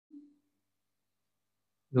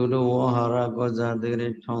လူတော်ဝဟာရကောဇာတိရ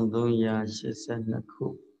1382ခု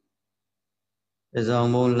အဇော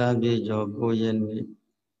င်းမုံလပြည့်ကျော်9ရက်နေ့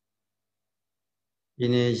ဒီ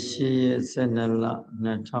နေ့10ရက်12လ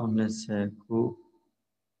2020ခု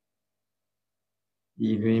ဒီ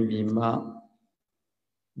တွင်ပြည်မှ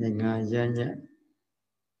နိုင်ငံရည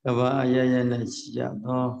ကဘာအရရနဲ့ရှိကြ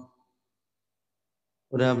သော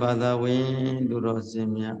ဘုရားဘာသာဝင်လူတော်စင်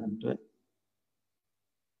များအတွက်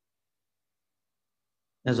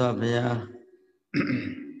မြတ်စွာဘုရား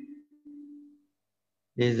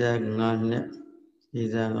45နှစ်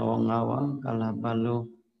45ဝါကာလပတ်လုံး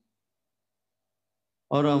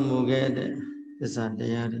ဩတော်မူခဲ့တဲ့သစ္စာတ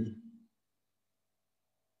ရားတွေ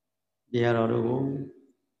တရားတော်တို့ကို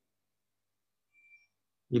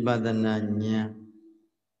ဝိပဿနာဉာ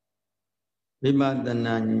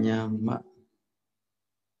ဏ်မှ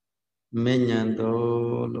မဉ္ဇဉ်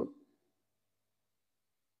တော်လို့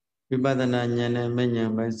ဝိပဿနာဉာဏ်နဲ့မဉ္ဇ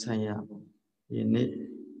ဉ်ပိုင်းဆိုင်ရာဒီနေ့တ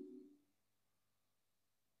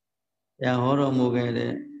ရားဟောတော်မူခဲ့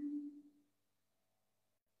တဲ့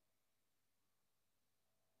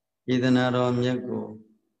ဣဒနာတော်မြတ်ကို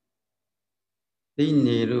သိ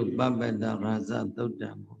နေရုပပ္ပတ္တရာဇသုတ်တံ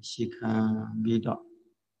ကိုရှိခံပြီးတော့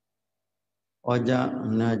ဩကြ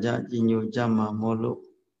နာကြကြီးညိုကြမှာမို့လို့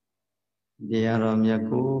တရားတော်မြတ်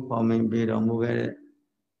ကိုပေါင်းမင်းပေးတော်မူခဲ့တဲ့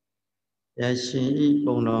ရရှင်ဤ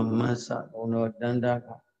ပုံတော်မဆပုံတော်တန်တာက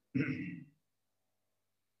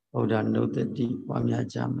ဘုရားနုတ္တိပွားများ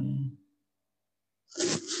ကြမယ်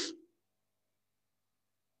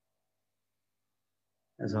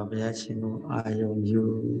အဲဆိုဘုရားရှင်ကိုအာယုံယူ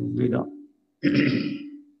ပြီးတော့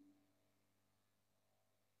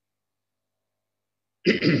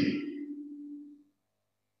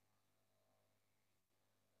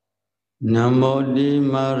နမောတိ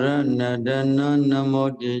မာရဏဒနာနမော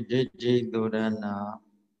တိဒိဋ္ဌိသုရဏ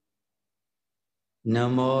န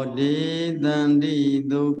မောတိသန္တိ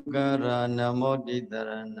ဒုက္ခရာနမောတိတရ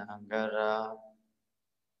ဏကရာ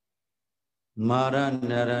မာရ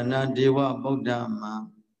ဏရဏဒေဝဗုဒ္ဓမံ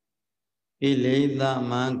ဣလေသ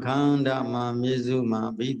မံခန္ဓမံမြေစုမံ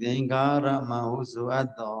ဘိသင်္ခါရမံဟုဆိုအပ်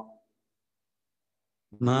သော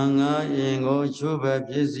မင်္ဂအင်ကိုချုပ်ပဲ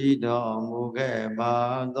ပြည့်စည်တော်မူခဲ့ပါ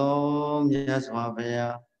သောမြတ်စွာဘု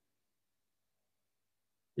ရား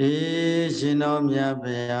ဤရှင်တော်မြတ်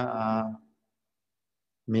ဘုရားအား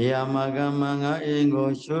မေယမကမင်္ဂအင်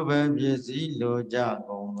ကိုချုပ်ပဲပြည့်စည်လိုကြ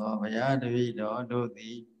ကုန်သောဘုရားတပည့်တော်တို့သ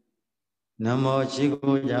ည်နမောရှိ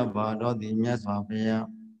ခိုးကြပါတော်သည်မြတ်စွာဘုရား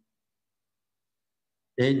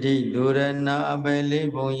ဒိဋ္ဌိဒုရဏအပယ်လေး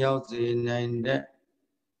ပုံရောက်စေနိုင်တဲ့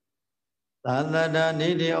သာသတာဒိ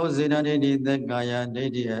ဋ္ဌိဥစ္စေတဒိဋ္ဌိသက္ကာယဒိ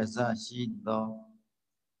ဋ္ဌိအစရှိသော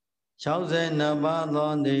62ပါး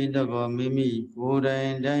သောဒိဋ္ဌိကိုမိမိကိုယ်တို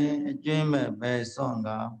င်တိုင်းအကျွမ်းမဲ့ပဲစွန့်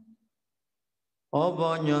ကာဩ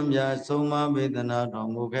ဘောညွန်ပြဆုံးမဝေဒနာတော်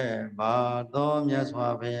မူခဲ့ပါသောမြတ်စွာ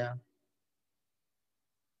ဘုရား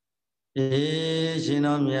ဤရှင်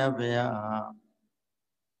တော်မြတ်ဘုရား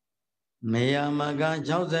မေယမက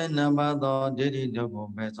62ပါးသောဒိဋ္ဌိတို့ကို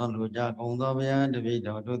ပဲစွန့်လိုကြကုန်သောဘုရားတပည့်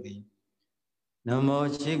တော်တို့သည်နမော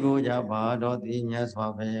ရှိခိုးကြပါတော်သည်မြတ်စွာ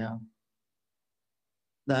ဘုရား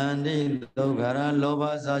တန်တိဒုက္ခရာလောဘ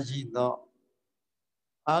စာရှိသော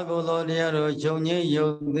အကုသိုလ်တရားတို့ချုပ်ငြိမ်းယု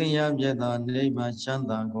တ်သိရပြည့်သောနိဗ္ဗာန်ချမ်း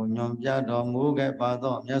သာကိုညွန်ပြတော်မူခဲ့ပါ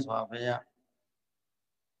သောမြတ်စွာဘုရား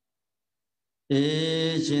ဤ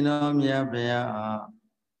ရှင်တော်မြတ်ဘုရားအား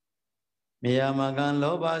မေယမကံ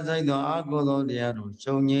လောဘစိုက်သောအကုသိုလ်တရားတို့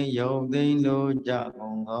ချုပ်ငြိမ်းယုတ်သိလိုကြကု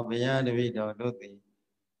န်သောဘုရားတပည့်တော်တို့သည်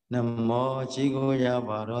နမောရှိခိုးရ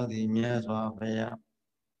ပါတော်သည်မြတ်စွာဘုရား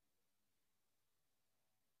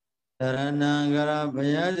တရဏံကရဘု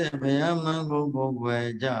ရားစေဘုရားမံကိုကိုယ်ွယ်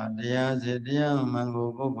ကြတရားစေတရားမံကို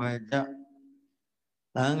ကိုယ်ွယ်ကြ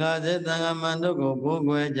သံဃာစေသံဃာမံတို့ကိုကို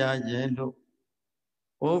ယ်ွယ်ကြခြင်းတို့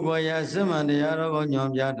ကိုယ်ွယ်ရစမန်တရားတော်ကိုညွ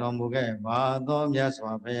န်ပြတော်မူခဲ့ပါသောမြတ်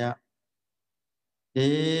စွာဘုရားဤ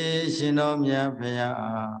ရှင်တော်မြတ်ဘုရား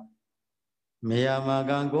အားမေယမ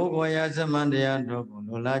ကံကိုယ်ွယ်ရစမန်တရားတို့ကို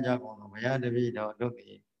လိုလားကြကုန်သောဘုရားတပည့်တော်တို့သ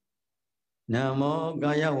ည်နမော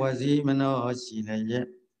ကာယဝစီမနောရှိလည်းရဲ့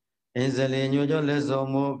အင်းစလေညွှန်ကြောလက်စုံ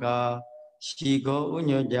မူကားရှိကိုဥ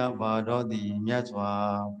ညွှန်ကြပါတော်သည်မြတ်စွာ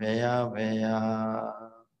ဘုရားဘုရား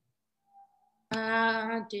အာ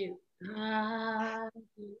တုအာ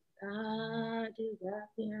တုအာတုပါ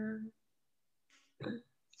ဗျာ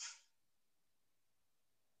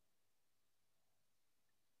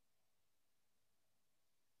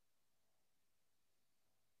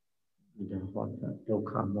ဒီတော့ဟောတာဒုက္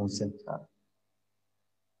ခမောစက္ခ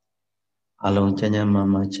အလုံးချမ်းချမ်းမာ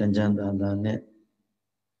မာချမ်းချမ်းသာသာနဲ့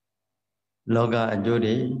လောကအကျိုး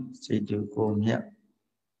တွေစိတ်တူကိုမြတ်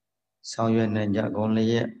ဆောင်ရွက်နိုင်ကြကုန်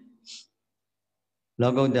လျက်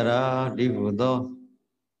လောကုတ္တရာဒီဟုသော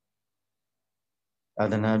သာ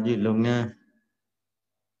သနာပြုလုပ်ငန်း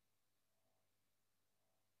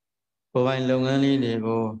ကိုယ်ပိုင်လုပ်ငန်းလေးတွေ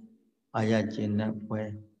ကိုအာရကျင့်တဲ့ပွဲ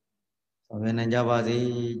ဆောင်ရွက်နိုင်ကြပါစေ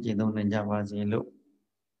ကျင့်သုံးနိုင်ကြပါစေလို့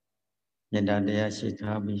မေတ္တာတရားရှိ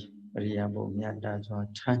ထားပြီးပရိယာဘုမြတ်တာစွာ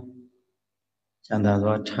ထိုင်ချမ်းသာ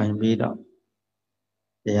စွာထိုင်ပြီးတော့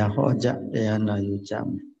တရားဟောကြတရားနာယူကြ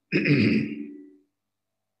မယ်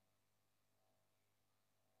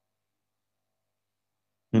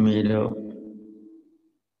မိမိတို့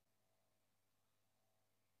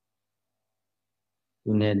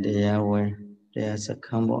ဒီနေ့တရားဝဲတရားစခ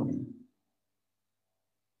န်းပေါ်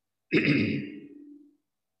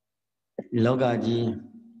လောကကြီး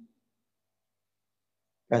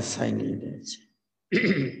ကဆိုင်နေတဲ့အချိန်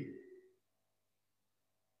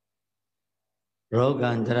ရောဂ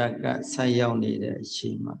န္တရကဆိုင်ရောက်နေတဲ့အချိ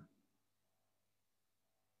န်မှာ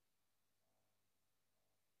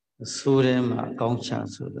အဆိုးထဲမှာအကောင်းချ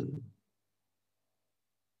ဆိုတယ်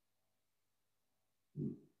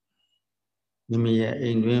မိမိရဲ့အိ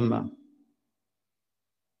မ်တွင်းမှာ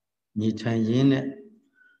ညီထိုင်ရင်းနဲ့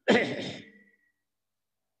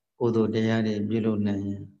ကိုယ်တို့တရားတွေပြုလုပ်နိုင်ရ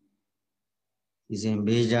င်ဒီစဉ်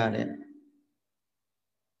ပေးကြတဲ့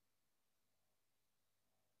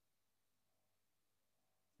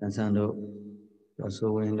ဆန်းတို့ကျော်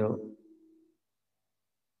စိုးဝင်းတို့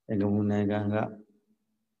ကမူနိုင်ငံက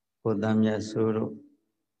ကိုသားမြတ်ဆိုးတို့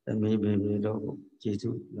သမီးဘေဘေတို့ကျေး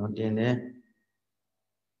ဇူးလွန်တင်တယ်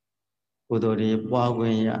ကိုတို့တွေပွားခွ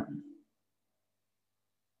င့်ရ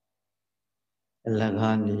အလ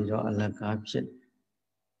ကားနေတော့အလကားဖြစ်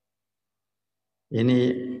ယနေ့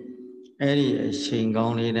အဲ့ဒီအချိန်ကော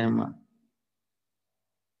င်းလေးထဲမှာ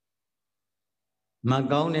မ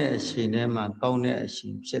ကောင်းတဲ့အချိန်ထဲမှာကောင်းတဲ့အချိ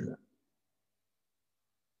န်ဖြစ်လာ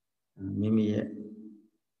မိမိရဲ့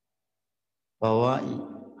ဘဝဤ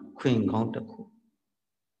ခွင့်ကောင်းတစ်ခု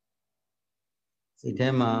စိတ်ထဲ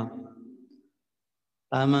မှာ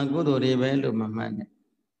အာမန်ကုသိုလ်တွေပဲလို့မမှတ်နဲ့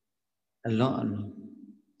အလွန်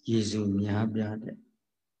ယေရှုများပြတဲ့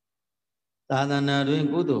သာသနာတွင်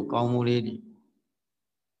ကုသိုလ်ကောင်းမှုလေးတွေ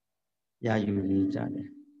ရယူနေကြတယ်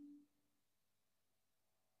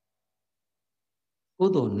ကု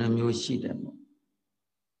သိုလ်နှမျိုးရှိတယ်ပေါ့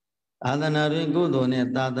သာသနာတွင်ကုသိုလ်နဲ့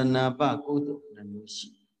သာသနာပကုသိုလ်နှမျိုးရှိ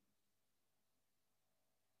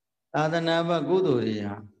သာသနာပကုသိုလ်တွေ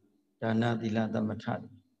ဟာဒါနသီလသမထ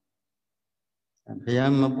တွေဘု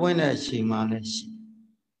ရားမပွင့်တဲ့အချိန်မှလည်းရှိ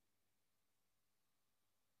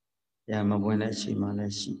ဘုရားမပွင့်တဲ့အချိန်မှလ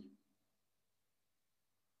ည်းရှိ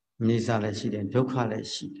နိစ္စလည်းရှိတယ်ဒုက္ခလည်း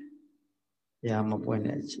ရှိတယ်ဘုရားမပွင့်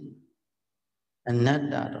တဲ့အချိန်အနတ္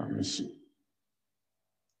တတော့မရှိ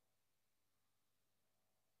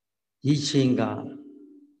ဒီချိန်က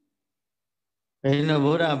ဘယ်လို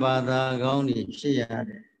ဗုဒ္ဓဘာသာကောင်းကြီးဖြစ်ရ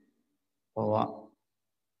တဲ့ဘဝ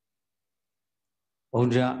ဗု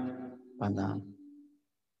ဒ္ဓဘာသာ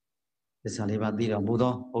သစ္စာလေးပါးသိတော်မူ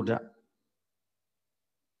သောဗုဒ္ဓ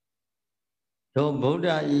တို့ဗုဒ္ဓ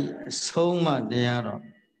ဤအဆုံးအမတရားတော်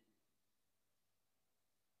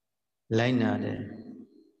လိုက်နာတဲ့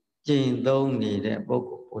ကျင့်သုံးနေတဲ့ပုဂ္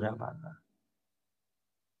ဂိုလ်ဗုဒ္ဓဘာသာ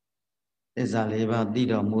သစ္စာလေးပါးသိ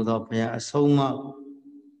တော်မူသောဘုရားအဆုံးအမ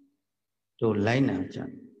တို့လိုက်နာကြ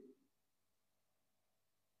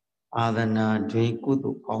အာသနာတွင်ကု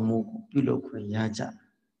သိုလ်ကောင်းမှုကိုပြုလုပ်ခွင့်ရကြ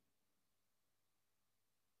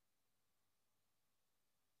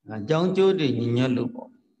အကြောင်းကျိုးတွေညီညွတ်လို့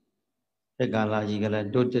ပေါ့တက္ကလာကြီးကလည်း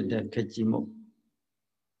တိုးတက်တဲ့ခက်ကြီးမို့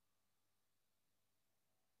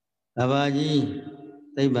တဘာကြီး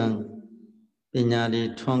သိပ္ပံပညာတွေ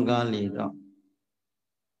ထွန်းကားလေတော့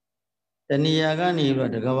တဏှာကနေပြီး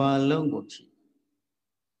တော့တကဘာလုံးကိုထိ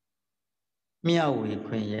မျှဝေ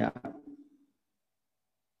ခွင့်ရ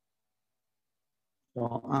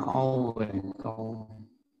တော့အောင်ဝယ်ကောင်း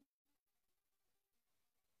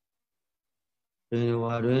ဒီ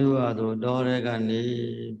ဝါတွေဝါတို့တော်ရဲကနေ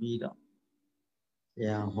ပြီးတော့ဆ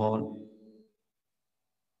ရာဟောတ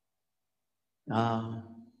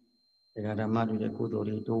ရားဓမ္မတွေတဲ့ကုသိုလ်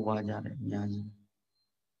တွေတိုးပွားကြတယ်အများကြီး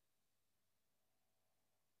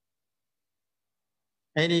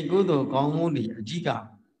အဲ့ဒီကုသိုလ်ကောင်းမှုတွေအဓိက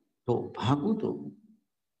တို့ဘာကုသိုလ်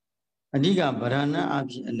အဓိကဗရဏအ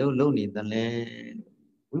ဖြစ်အလုံးလုံးနေတယ်လေ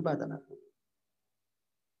ဝိပဿနာကုသိုလ်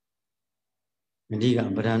အဓိက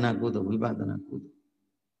ဗရဏကုသိုလ်ဝိပဿနာကုသိုလ်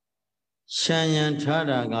ရှံရံထား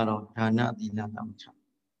တာကတော့ဒါနသီလသမထ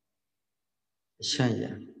ရှံ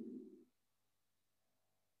ရံ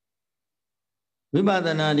ဝိပဿ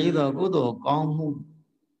နာဒီတော့ကုသိုလ်ကောင်းမှု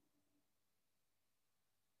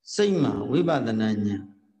စိတ်မှာဝိပဿနာဉာဏ်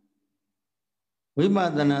ဝိပ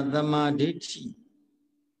ဿနာသမာဓိဋ္ဌိ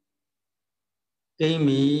ကိမ့်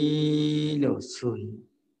ပြီလို့ဆိုရင်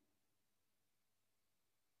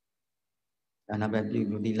ဒါနပဲပြု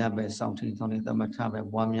လို့ဒီလပဲစောင့်ထင်းဆောင်နေသမထပဲ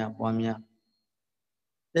ပွားများ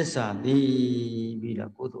သစ္စာသိပြီး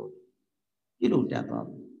တော့ကုသိုလ်ပြုလို့တတ်သွား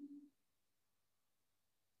ပြီ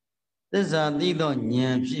သစ္စာသိတော့ဉာ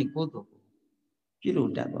ဏ်ဖြင့်ကုသိုလ်ပြု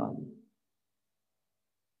လို့တတ်သွားပြီ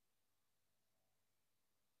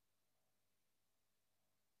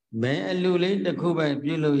ဘယ်အလူလေးတစ်ခုပဲ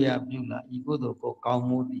ပြုလို့ရပြုလာဤကုသိုလ်ကိုကောင်း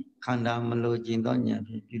မှုသည်ခန္ဓာမလိုခြင်းသောဉာဏ်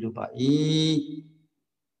ဖြင့်ပြုလို့ပါ၏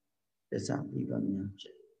သစ္စာသိတော့ဉာဏ်ဖြ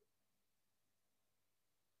င့်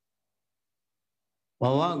ဘ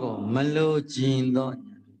ဝကိုမလိုခြင်းသော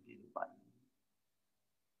ဉာဏ်ဖြင့်ပြုလို့ပါ၏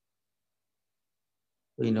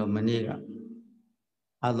ဘုရင်တော်မနေ့က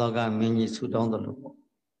အသောကမင်းကြီးဆူတောင်းသလိုပေါ့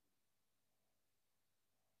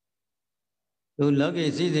သူလောကီ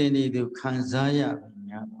စည်းစိမ်ဤသူခံစားရပြီ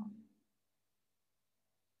များတော့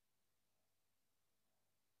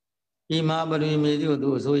ဣမာပရိမေတိကိုသူ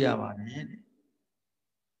အစိုးရပါတယ်တဲ့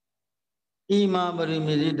ဣမာပရိ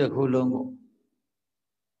မေတိတစ်ခုလုံးကို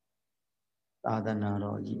သာသနာ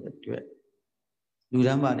တော်ကြီးအတွက်လူတ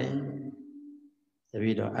န်းပါတယ်တပ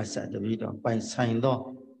ည့်တော်အဆက်တပည့်တော်ပိုင်ဆိုင်သော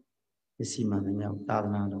ပစ္စည်းမှန်များသာသ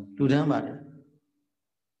နာတော်လူတန်းပါတယ်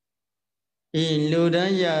လူတ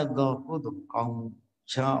န်းရသောကုသိုလ်ကောင်း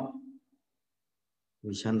ချောင်းလူ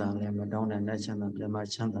ချမ်းသာလည်းမတောင်းတဲ့နတ်ချမ်းသာပြမ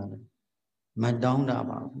ချမ်းသာလည်းမတောင်းတာ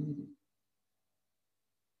ပါဘူး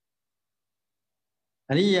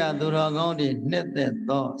အရိယာသူတော်ကောင်းတွေနှစ်သက်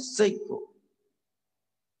သောစိတ်ကို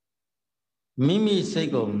မိမိစိတ်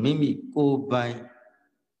ကိုမိမိကိုယ်ပိုင်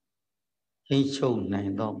ထိန်းချုပ်နို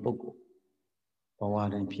င်သောပုဂ္ဂိုလ်ဘဝ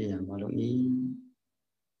တိုင်းဖြစ်ရမှာလို့ဤ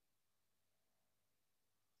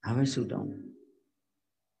ဒါပဲဆုတောင်း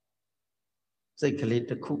စိတ်ကလေး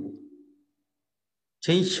တစ်ခု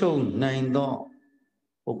ထိန်းချုပ်နိုင်သော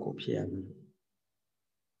ပုဂ္ဂိုလ်ဖြစ်ရမယ်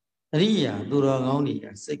အရိယာသူတော်ကောင်းတွေက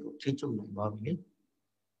စိတ်ကိုထိန်းချုပ်နိုင်ပါပြီလေ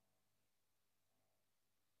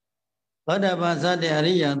သောတာပန်စတဲ့အ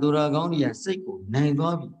ရိယာသူတော်ကောင်းတွေကစိတ်ကိုနိုင်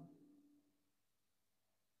သွားပြီ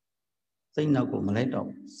စိတ်နောက်ကိုမလိုက်တော့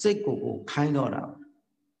စိတ်ကိုခိုင်းတော့တာ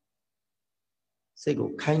စိတ်ကို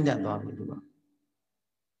ခိုင်းတတ်သွားပြီသူက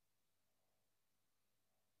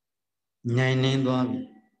နိုင်နေသွားပြီ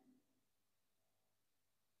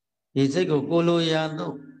ဒီစိတ်ကိုကိုလိုရာ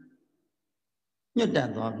တော့ညှတ်တတ်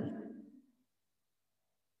သွားပြီ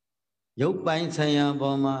ရုပ်ပိုင်းဆိုင်ရာ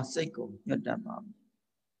ပေါ်မှာစိတ်ကိုညှတ်တတ်သွားပြီ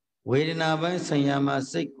ဝေဒနာပိုင်းဆိုင်ရာမှာ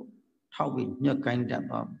စိတ်ကိုထောက်ပြီးညှတ်ခိုင်းတတ်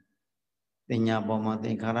သွားပြီပညာပေါ်မှာသ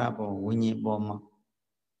င်္ခါရပေါ်ဝိညာဉ်ပေါ်မှာ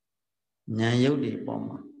ဉာဏ်ရုပ်တွေပေါ်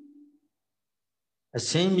မှာအ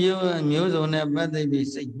စဉ်မျိုးစုံနဲ့ပတ်သက်ပြီး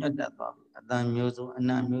စိတ်ညှတ်တတ်သွားပြီအတန်မျိုးစုံအန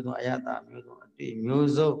တ်မျိုးစုံအယတမျိုးစုံအတွေ့မျိုး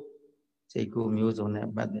စုံစိတ်ကိုမျိုးစုံနဲ့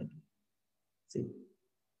ပတ်သက်ပြီးစိတ်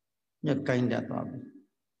ညှတ်ခိုင်းတတ်သွားပြီ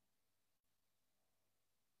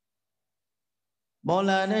ပေါ်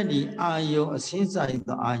လာတဲ့ဒီအာယုံအစင်းစာရ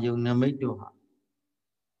သောအာယုံနမိတ်တို့ဟာ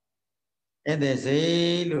ဧည့်သည်စိ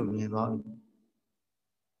တ်လို့မြင်သွားပြီ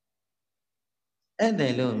ဧည့်သ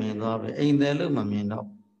ည်လို့မြင်သွားပြီအိမ်သည်လို့မမြင်တော့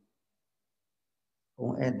ဘုံ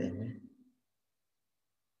ဧည့်သည်ပဲ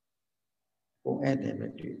ဘုံဧည့်သည်ပဲ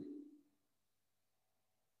တွေ့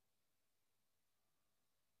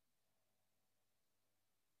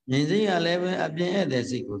မြင်စိတ်ကလည်းပဲအပြင်ဧည့်သည်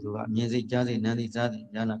စိတ်ကိုသူကမြင်စိတ်ကြားစိတ်နားစိတ်စားစိတ်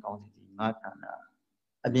ဉာဏ်ကောင်းစိတ်ဒီငါးခန္ဓာ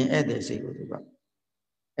အပြင်ဧည့်သည်စိတ်ကိုသူကဧ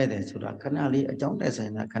ည့်သည်ဆိုတာခဏလေးအကြောင်းတက်ဆို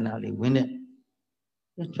င်တာခဏလေးဝင်းတဲ့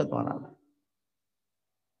ထွက်သွားတာပဲ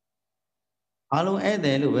အလုံးဧည့်သ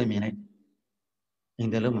ည်လို့ပဲမြင်လိုက်အိ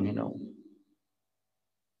မ်တယ်လို့မမြင်တော့ဘူး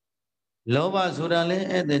လောဘဆိုတာလည်း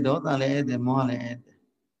ဧည့်သည်ဒေါသလည်းဧည့်သည်မောဟလည်းဧည့်သည်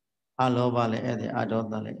အလောဘလည်းဧည့်သည်အဒေါ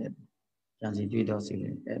သလည်းဧည့်သည်ဉာဏ်စီတွေ့တော့စိလ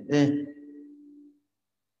ည်းဧည့်သည်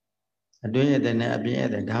အတွင်းဧည့်သည်နဲ့အပြင်ဧ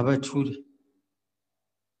ည့်သည်ဒါပဲထူးတယ်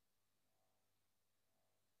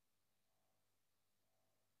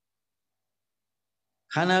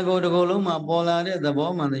ခန္ဓာကိုယ်တစ်ခုလုံးမှာပေါ်လာတဲ့သဘော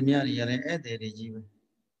မှန်သမျှတွေလည်းဧည့်သည်တွေကြီးပဲဧ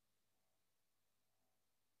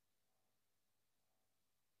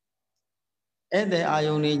ည့်သည်အာ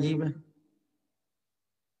ယုန်တွေကြီးပဲဧ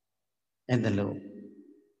ည့်သည်လို့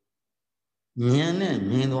ဉာဏ်နဲ့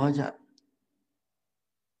မြင်သွားကြ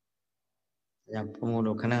ဘုံဘုံ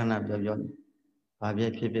တို့ခဏခဏပြောဘာပဲ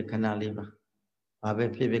ဖြစ်ဖြစ်ခဏလေးပါဘာပဲ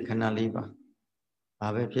ဖြစ်ဖြစ်ခဏလေးပါဘာ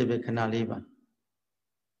ပဲဖြစ်ဖြစ်ခဏလေးပါ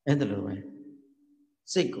အဲ့ဒါလိုပဲ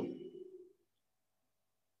စိတ်ကို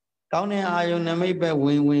ကောင်းတဲ့အာယုန်နမိတ်ပဲဝ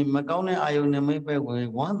င်မကောင်းတဲ့အာယုန်နမိတ်ပဲဝင်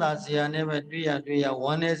ဝမ်းသာစရာနဲ့ပဲတွေ့ရဝ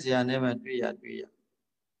မ်းနည်းစရာနဲ့ပဲတွေ့ရ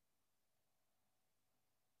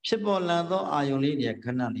ဖြစ်ပေါ်လာသောအာယုန်လေးတွေခ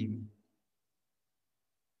ဏလေးပဲ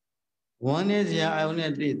one is ya I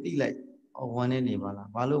only tea like or one any bala.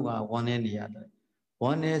 Baluga one any other.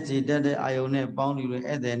 One is it that I only bound you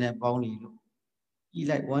at the net bound you. He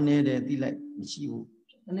like one head and tea like you.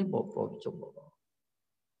 And a bob for choco.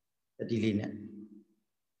 The delina.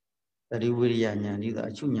 The Rivian, neither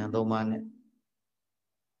Chunya do man.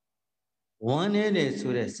 One head is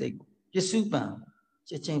so they say, Jesupa,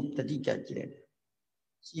 Chechin the Dika.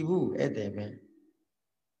 She woo at the bed.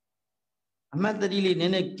 A matadili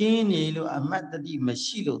nene kini a matadi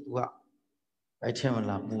machilo to up. By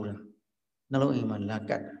Tamala Mura. Nalo iman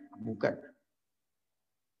lakat, bukat.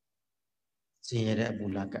 Sierra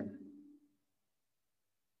bulakat.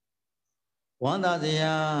 Wanda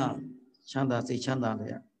there, Chanda say Chanda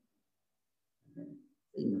there.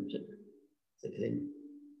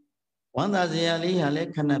 Wanda there,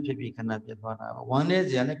 Hale cannot be cannot be one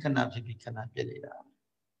is Yale cannot be cannot be later.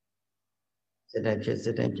 Said I just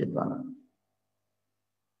said I did one.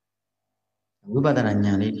 We better than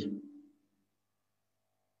Yanni.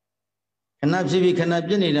 Cannot be cannot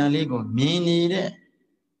be later, Lego, meaning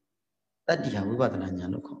that you have we better than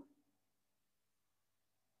Yanuko.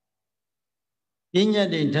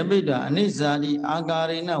 Inya de Tabida, Anisadi,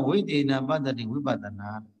 Agarina, waiting about the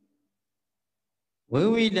Wibadana.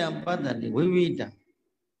 We done, but that we done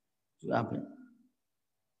to happen.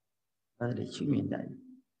 But the human die.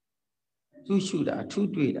 Two shooter, two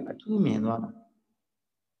tweeter, two men one.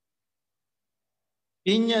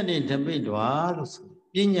 Pinya de Tabidwas,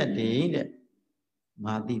 Pinya de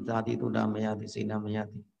Mati Tati to Damayati,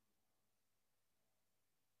 Sinamayati.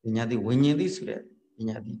 Pinyati winning this red,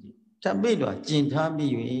 Pinyati. Tabidwa,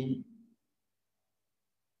 Jintabi.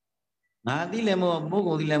 Nadi lemo,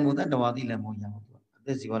 Bogo di lemo, that Wadi lemo.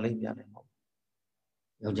 This you are late.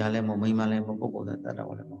 Yojalemo, Mimalemo, Bogo, that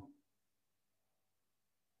Lemo.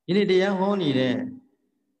 In the young honey there.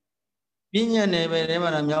 Pinya never ever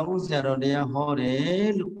am Yahusia or their hore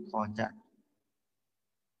look for that.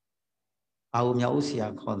 Our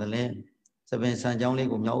Yahusia call the land. Seven San John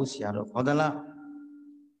Lego Yahusia or Codala.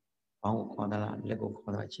 Our Codala, Lego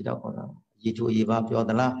Coda, Chida Coda, Yitu Eva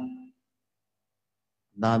Biodala.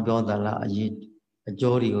 Da Biodala, Yit, a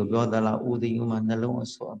Jori of Biodala, Udi human alone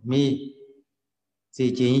so me.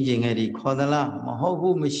 See changing a Codala,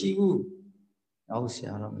 Mahobu Mashigu,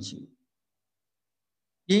 Yahusia Mashi.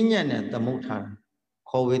 Pinya the Mutar.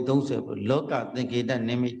 How we don't say, look at the gate and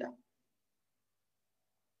name it.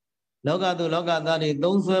 Loga to Loga that is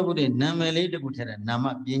those who put in Namely to put her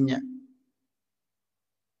Nama Pinya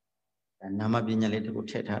and Nama Pinya later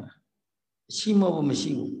put her. She mobile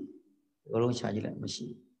machine, your own child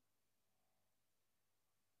machine.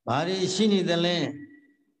 Bari Shini the land.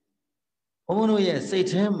 Oh no, yes, say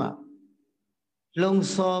Tema. Long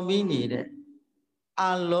saw me needed.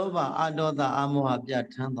 Alova Adoda Amoha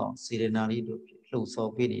Piatando, Sirenali to close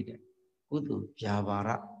so needed. Kudu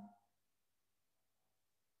Piavara.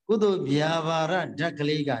 Kudu Piavara,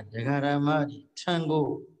 Jakaliga, Jagaramadi,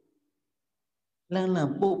 Tango. Lana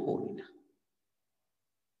Popo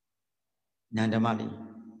Nandamali.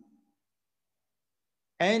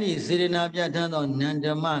 Any Sirinabia turned on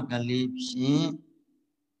Nandamaka Lipshin,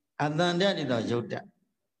 and then that is a Yoda.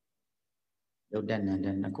 Yoda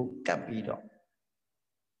Nandanaku Capido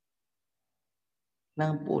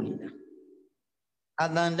Lampolina.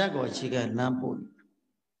 And then that was chicken Lampolina.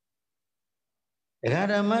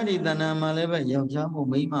 Radamadi than a Maleva Yajamu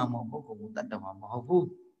Mima Moko that the Mahobu.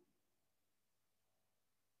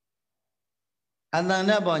 And then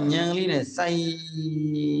about Yanglina Sai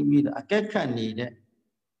with a Keka needed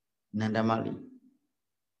Nandamali.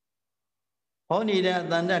 Only that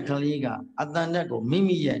Danda Kaliga, Adandako,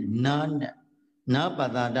 Mimi, none,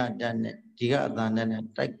 Napadada done, Tiga Danda,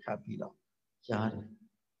 Take Capilo, Jar,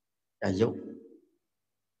 Ayo.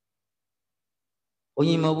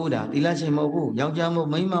 Oyimobuda, Tilashi Mobu, Yaujamo,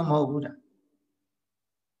 Mima Mobuda.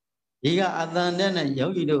 Iga Adandana,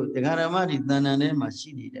 Yogido, the Garamadi, Danane,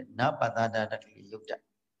 Machini, Napadada, Yuta.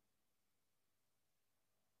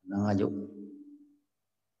 Nayo.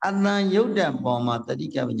 Adan Yoda Bomma, the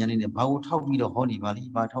Dika Vignani, about how we the Holy Valley,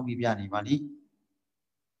 but how we Biani Valley.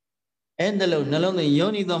 And the low, no longer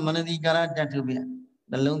Yoni the Manadi Garata to be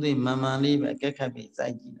the lonely Mamma live a Kakabi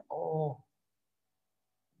Saiki. Oh,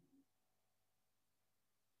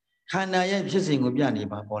 can I have kissing of Biani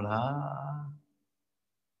Babola?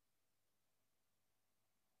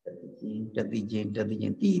 The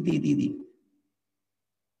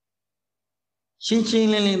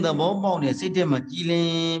Chinchin the Bobo, the city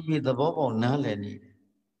Makili with the Bobo Nalani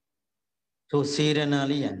to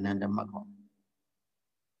Serenali and Nandamako.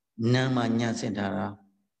 Nama Nyasentara.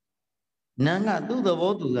 Nanga do the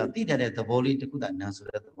vote to the theater at the volley to put that Nasu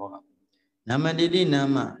at the Bola. Namadidi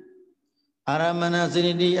Nama. Aramana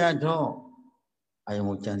Siridi Ato. I am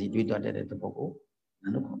Chansi Twitter at the Poco.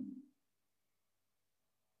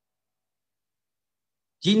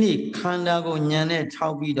 Gini Kandago Nyane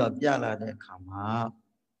Taubi of Yala de Kama.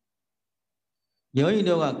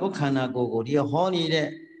 Yoidoga Kokana Gogo, dear Honey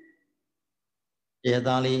de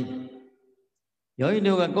Yadali.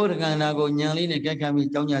 Yoidoga Kokanago Nyali and Kakami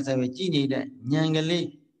Tonya Savagini de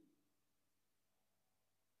Nyangali.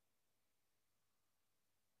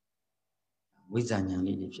 Wizan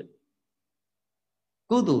leadership.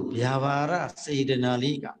 Kudu Yavara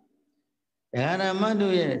Saydanaliga. Aramando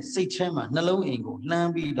Sichema, Nalo Ingo,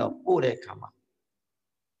 Lambi of Ore Kama.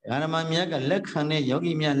 Aramamiaga Lekhane,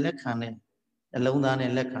 Yogi Mia Lekhane, Alondane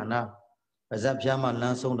Lekhana, Azapjama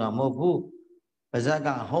Lansona Mobu,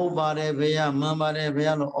 Azaga Hobare Vea, Mamare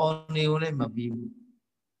Vealo, only Mabibu.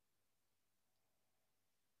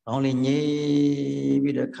 Only Nye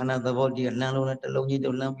with a Canada body, Landon at the Loni, the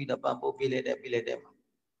Lambi, the Bambo Billet, Billet.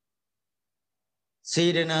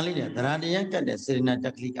 Saydanali, the Radiaka, the Serena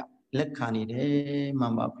Taklika, Lekhani,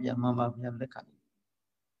 Mamba Pia, Lekhani.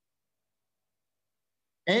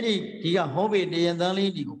 Eddie, he got hobby the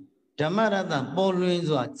Andali, Tamarada,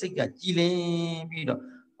 Bolwins, Sika, Chile, Bido,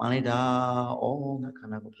 Manida, oh, the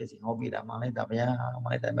Kanako kissing hobby, the Manida,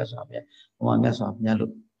 Manida Mesopia, one Mesopia look.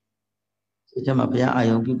 Jamapia, I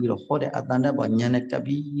don't give you a hot at Danda, but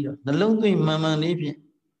Yanakabi, the lonely Mamma Livia.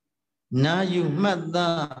 Now you met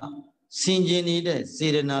the Sinjini, the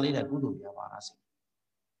Sirenali, the Guru Yavarasi.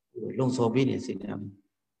 Long so obedience in them.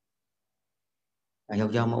 I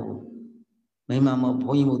have Yamo. My mamma,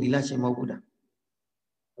 Poimo, the Lashimo Buddha.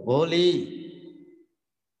 Holy.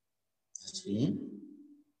 See?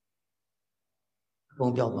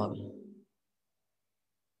 Khôngပြောသွားပြီ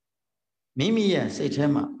မိမိရဲ့စိတ်ထဲ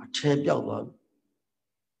မှာအထယ်ပြောက်သွားပြီ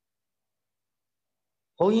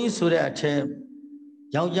ဘုန်းကြီးဆိုတဲ့အထယ်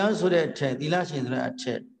ယောက်ျားဆိုတဲ့အထယ်သီလရှင်ဆိုတဲ့အထ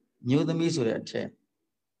ယ်မျိုးသမီးဆိုတဲ့အထယ်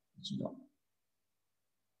ကြည့်တော့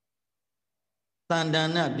တန်တ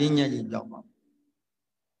ဏပညာကြီးပြောက်သွား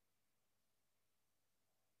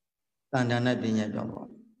တန်တဏပညာပြောက်သွား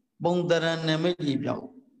ပုံတရဏမိတ်ကြီးပြောက်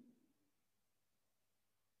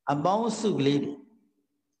အပေါင်းစုကလေးတွေ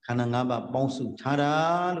ခန္ဓာ၅ပါးပေါင်းစုထားတာ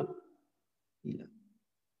လို့ဒီလား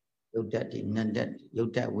ယုတ်တတ်ဒီနန္တတ်ယု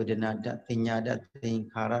တ်တတ်ဝေဒနာတတ်သင်ညာတတ်သင်္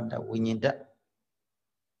ခါရတတ်ဝိညာဉ်တတ်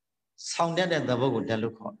ဆောင်တတ်တဲ့သဘောကိုတတ်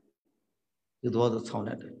လို့ခေါ်ဒီသဘောဆိုဆောင်တ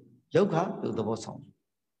တ်တယ်ယုတ်ခါဒီသဘောဆောင်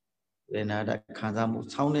ဝေဒနာတတ်ခံစားမှု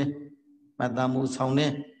ဆောင်တယ်မှတ်သားမှုဆောင်တ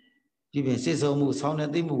ယ်ဒီပြင်စိတ်ဆိုးမှုဆောင်တယ်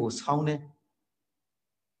သိမှုကိုဆောင်တယ်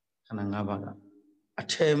ခန္ဓာ၅ပါးကအ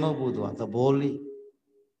ထယ်မဟုတ်ဘူးသူကသဘောလေး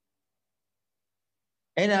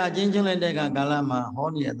အဲ့ဒါအချင်းချင်းလိုက်တဲ့ကာလမှာဟော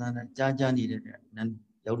နေတဲ့အတန်းကြားနေတဲ့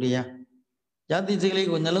ရုပ်တရားဇာတိစိတ်လေး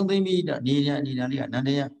ကိုနှလုံးသွင်းပြီးနေတာလေးကနန္တ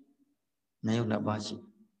ရားနာယုတ်နှစ်ပါးရှိ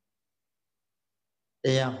တ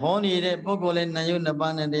ရားဟောနေတဲ့ပုဂ္ဂိုလ်လည်းနာယုတ်နှစ်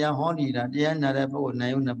ပါးနဲ့တရားဟောနေတာတရားနာတဲ့ပုဂ္ဂိုလ်နာ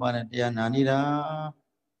ယုတ်နှစ်ပါးနဲ့တရားနာနေတာ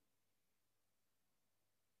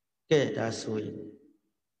ကဲဒါဆိုရင်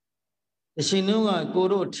အရှင်တို့ကကို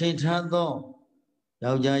တို့ထင်ထားသော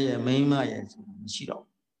ယောက်ျားရဲ့မိန်းမရဲ့ဆိုတာမရှိတော့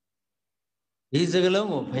ဒီစကလုံး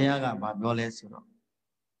ကိုဘုရားကဗာပြောလဲဆိုတော့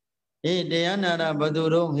အေးတရားနာတာဘသူ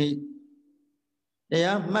တော့ဟိတ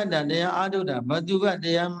ရားမှတ်တာတရားအားထုတ်တာဘသူကတ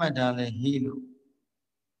ရားမှတ်တာလဲဟိလို့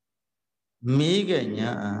မိက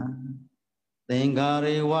ညာသင်္ကာ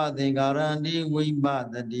ရေဝသင်္ကာရန္တိဝိပ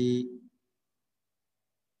တတိ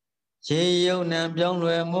ခြေယုံနံပြောင်း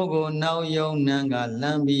လွယ်မှုကိုနောက်ယုံနံကလ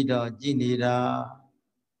မ်းပြီးတော့ကြည်နေတာ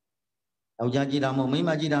ယောက်ျားကြည်တာမဟုတ်မိန်း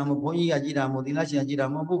မကြည်တာမဟုတ်ဘုန်းကြီးကကြည်တာမဟုတ်သီလရှင်ကကြည်တာ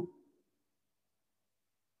မဟုတ်ဘူး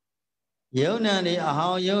ယုံနံဒီအဟော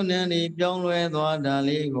င်းယုံနံဒီပြောင်းလဲသွားတာ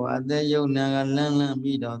လေးကိုအသက်ယုံနံကလန်းလန်း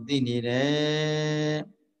ပြီးတော့သိနေတယ်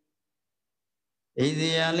ဣဇိ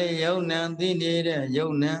ယလေးယုံနံသိနေတဲ့ယုံ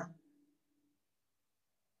နံ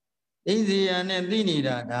ဣဇိယနဲ့သိနေ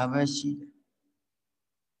တာဒါပဲရှိတယ်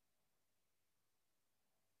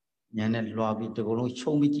ညာနဲ့လွှာပြီးဒီကုလုံး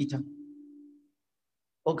ခြုံပြီးကြည့်တာ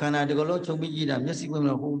ဘုခန္ဓာဒီကုလုံးခြုံပြီးကြည့်တာမျက်စိပွင့်မ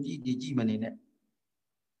လို့ဟိုကြည့်မနေနဲ့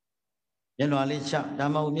မျက်လွှာလေးချဓ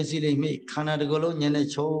မ္မကိုမျက်စိလေးမိခန္ဓာတစ်ခုလုံးဉာဏ်နဲ့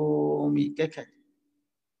ချုံပြီးကဲခက်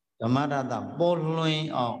ဓမ္မရတပေါ်လွင်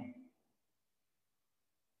အော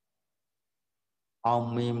င်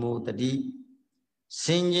မေမှုတတိစ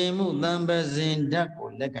င်ကြင်မှုတံပဇင်ဓာတ်ကို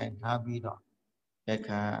လက်ကင်ထားပြီးတော့ကဲခ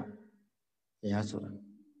တ်တရားဆိုတာ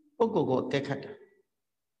ပုဂ္ဂိုလ်ကိုကဲခတ်တာ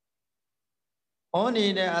ဩနေ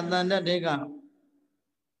တဲ့အတန်တတ်တွေက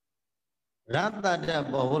ရတ္တတတ်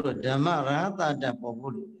ပေါ်ဖို့လို့ဓမ္မရတ္တတတ်ပေါ်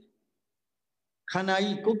ဖို့လို့ခန္ဓာ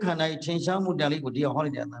ကြီးကိုယ်ခန္ဓာကြီးထင်ရှားမှုတလေးကိုတရားဟော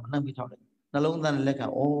လိုက်တဲ့အတန်နှမ်းပြီးထောက်လိုက်နှလုံးသားနဲ့လက်က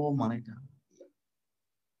မှန်လိုက်တာ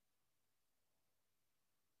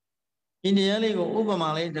India le ko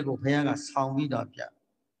upamale te ko phaya ka saung pi do pya.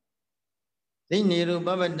 Thi niru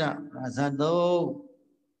pavada rasato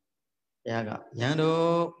phaya ka yando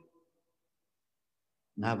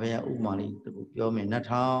na phaya upamale te ko pyo me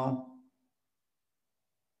 2000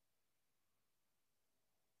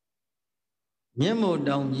မြင့်မို့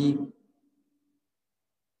တောင်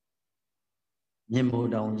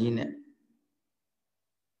ကြီးနဲ့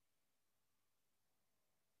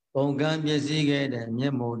ပုံကံပစ္စည်းခဲ့တဲ့မြ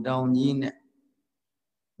င့်မို့တောင်ကြီးနဲ့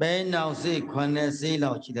ပဲနောက်စိတ်9စိတ်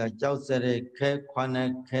လောက်ရှိတဲ့ကြောက်စရဲခဲ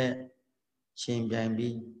9ခဲရှင်ပြိုင်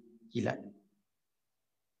ပြီးကြည့်လိုက်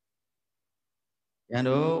ရန်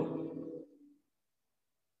တို့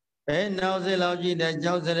ပဲနောက်စိတ်လောက်ရှိတဲ့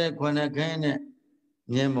ကြောက်စရဲ9ခဲနဲ့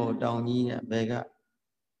မြင့်မို့တောင်ကြီးနဲ့ဘယ်က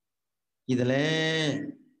ကြည့်တယ်လဲ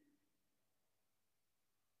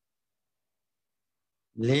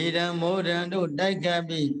လေတံမိုးတံတို့တိုက်ကပ်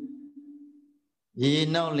ပြီးရေ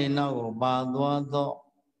နောက်လင်နောက်ကိုပါသွားသော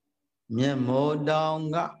မြတ်မိုးတောင်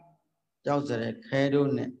ကကြောက်စရဲခဲတို့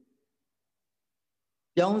နဲ့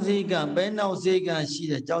ပြောင်းစည်းကပဲနောက်စည်းကရှိ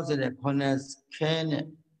တဲ့ကြောက်စရဲ9ခဲနဲ့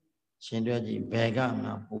ရှင်တွဲကြည့်ဘယ်ကမှ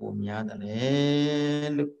ပိုများတယ်လေ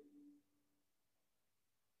လို့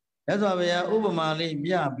အဲ့ဆိုဗျာဥပမာလေး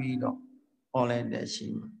ပြပြီးတော့ဟောလိုက်တဲ့ရှိ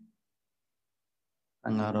မှာ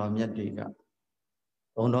အငါတော်မြတ်တွေက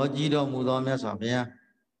ဘုံတော်ကြီးတော်မူသောမြတ်စွာဘုရား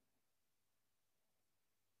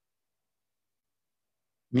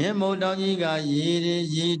မြတ်မို့တောင်ကြီးကရေ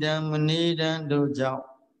ရေတံမနေတံတို့ကြောင့်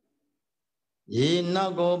ရေနော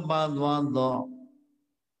က်ကိုပါသွားသော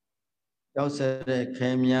ရောက်ဆက်တဲ့ခဲ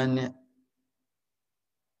များနဲ့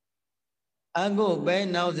အကုပဲ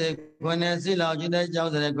နောက်စေ9စိလောက်ကျွတဲ့ကြော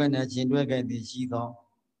က်တဲ့ခွနဲ့ရှင်တွဲခဲ့သည်ရှိသော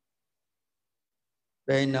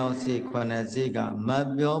ပဲနောက်စေ9စိကမ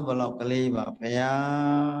ပြောဘလောက်ကလေးပါဗျာ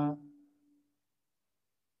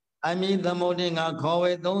အမိသမုဒ္ဒင်ငါခေါ်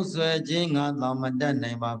ဝေသုံးဆွဲခြင်းငါတော့မတတ်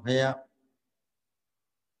နိုင်ပါဗျာ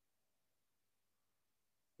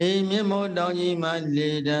အေးမြတ်မို့တောင်ကြီးမှာလေ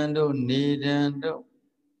တံတို့နေတံတို့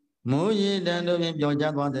မိုးရေတံတို့ဖြင့်ပြောကြ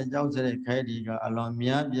သွားတဲ့ကြောက်တဲ့ခဲဒီကအလွန်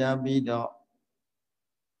များပြားပြီးတော့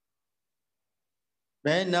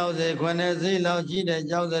ပဲနောက်စေ9စိလောက်ရှိတဲ့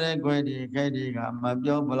ကြောက်တဲ့ခွဲဒီခဲဒီကမ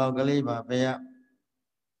ပြောဘလောက်ကလေးပါဗျာ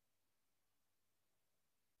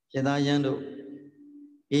စေသားရန်တို့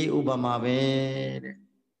ဤဥပမာပဲတဲ့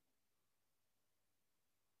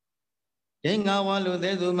ဒေငါဝလူ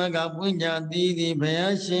သေးသူမကပွင့်ကြသည်သည်ဘု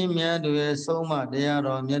ရားရှင်မြတ်တို့ရဲ့ဆုံးမတရား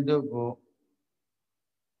တော်မြတ်တို့ကို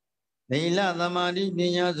ဒိလသမာဓိပ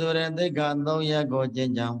ညာဆိုတဲ့သိက္ခာ3ရပ်ကိုကျ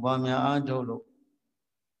င့်ကြံပွားများအားထုတ်လို့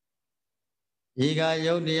ဤက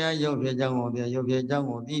ယုတ်တရားယုတ်ဖြစ်ကြောင်းကိုယုတ်ဖြစ်ကြောင်း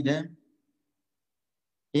ကိုသိတယ်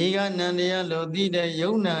ဤကနန္တရားလို့သိတဲ့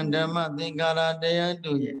ယုံနံဓမ္မသင်္ကာရတရား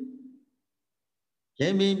တို့ရဲ့ဖြ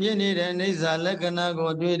စ်ပြီးပြည့်နေတဲ့အိဋ္ဌာလက္ခဏာ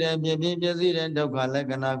ကိုတွေ့တယ်ဖြစ်ပြီးပြည့်စည်တဲ့ဒုက္ခလက္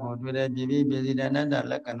ခဏာကိုတွေ့တယ်ဖြစ်ပြီးပြည့်စည်တဲ့အနတ္တ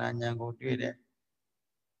လက္ခဏာဉာဏ်ကိုတွေ့တယ်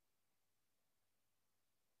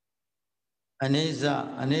အနိစ္စ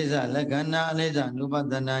လက္ခဏာအနိစ္စနုပ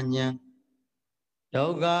ဒနာဉာဏ်ဒု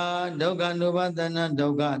က္ခနုပဒနာဒု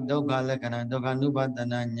က္ခလက္ခဏာဒုက္ခနုပဒ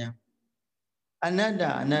နာဉာဏ်အနတ္တ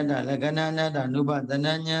လက္ခဏာအနတ္တနုပဒ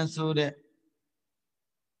နာဉာဏ်ဆိုတဲ့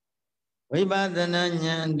ဝိပဿနာ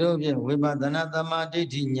ဉာဏ်တို့ဖြင့်ဝိပဿနာသမာဓိဋ္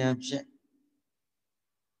ဌိဉာဏ်ဖြင့်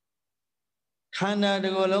ခန္ဓာတ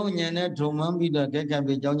စ်ခုလုံးဉာဏ်နဲ့ထုံမှန်းပြီးတော့ကဲကပ်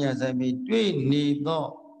ပြီးကြောင်းကြဆိုင်ပြီးတွေ့နေသော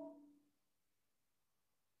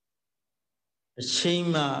အချိန်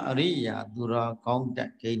မှအရိယာသူတော်ကောင်းတ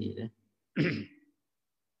က်ဂိနေတယ်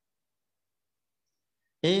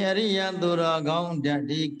အေအရိယာသူတော်ကောင်းတက်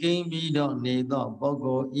ဒီကိန်းပြီးတော့နေသောပုဂ္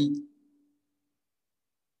ဂိုလ်ဤ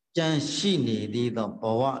ကြံရှိနေသေးသောဘ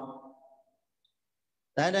ဝ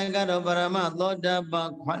တတကတော့ပရမသောတာပ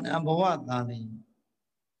န်ခွန်ဘဝသာလင်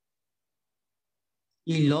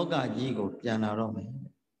ဤလောကကြီးကိုပြန်လာတော့မယ်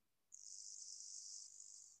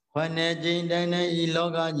ခွန်နဲ့ကျင်တိုင်းတိုင်းဤလော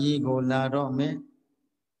ကကြီးကိုလာတော့မယ်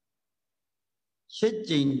ရှစ်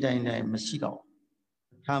ကျင်တိုင်းတိုင်းမရှိတော့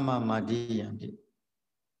ထာမမာတိယံတိ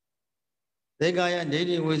သေကာယဒိဋ္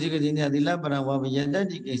ဌိဝိသိကတိနဲ့သီလပရဝဘယတတ္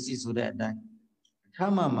တိကိစီဆိုတဲ့အတိုင်းထာ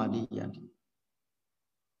မမာတိယံတိ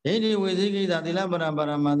ဒိဋ္ဌိဝိသိကိသသီလပရပ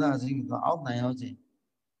ရမတ္တအစိကအောက်တန်ရောက်ခြင်း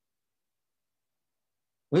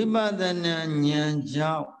ဝိပဿနာဉာဏ်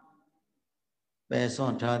ကြောင့်ပယ်စွ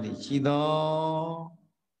န့်ထားသည်ရှိသော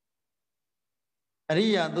အရိ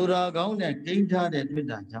ယာသူတော်ကောင်းတဲ့ကိန်းထားတဲ့တွေ့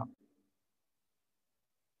တာကြောင့်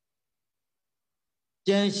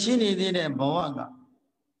ကျန်ရှိနေသေးတဲ့ဘဝက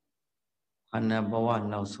ခန္ဓာဘဝ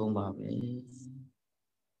နောက်ဆုံးပါပဲ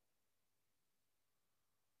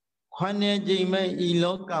ခွန်နဲ့ကြိမ်မဲ့ဤ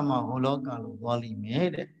လောကမှာဟောလောကလို့သွားလိမ့်မယ်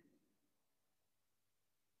တဲ့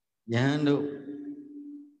ယဟန်တို့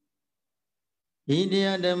ဒီတ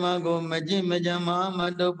ရားဓမ္မကိုမကြည့်မကြမ်းမမ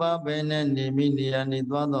တုပ္ပပဲနဲ့နေမိနေရနေ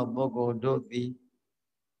သွားသောပုဂ္ဂိုလ်တို့သည်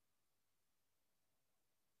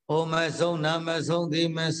ဟိုမဆုံးနာမဆုံးသည်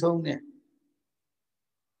မဆုံးနဲ့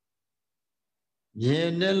ရေ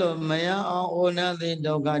နဲ့လို့မရအောင်ဩနာသည်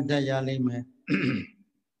ဒုက္ခတက်ရလိမ့်မယ်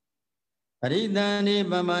ပရိသန္တိ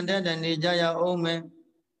ပမန္တတနေကြရအောင်မယ်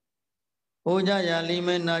ဟိုကြရလိမ့်မ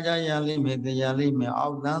ယ်နာကြရလိမ့်မယ်သိရလိမ့်မယ်အော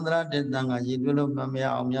က်သန္တရတတံကရည်သွလို့မရ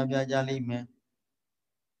အောင်များပြကြလိမ့်မယ်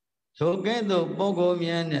ထိုကဲ့သို့ပုဂ္ဂိုလ်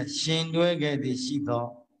များနဲ့ရှင်တွဲခဲ့သည်ရှိသော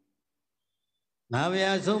ငါ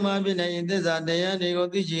ဗျာဆုံးမဖြစ်တဲ့သစ္စာတရားတွေကို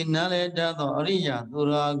သိရှိနားလည်တတ်သောအရိယာသူ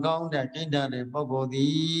တော်ကောင်းတဲ့ကိဋ္ဌတဲ့ပုဂ္ဂိုလ်သ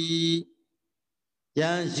ည်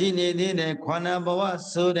ကြံရှိနေသေးတဲ့ခန္ဓာဘဝ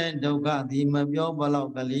ဆိုတဲ့ဒုက္ခသည်မပြောဘလော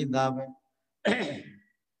က်ကလေးသာပဲ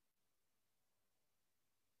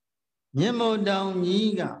မြတ်မို့တောင်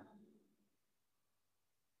ကြီးက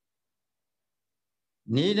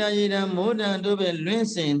နေတာရည်တံမိုးတံတို့ပဲလွင့်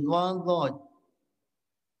စင်သွားသော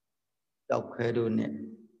တောက်ခဲတို့နဲ့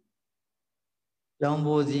ပြောင်း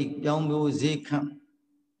ဖို့စီခံ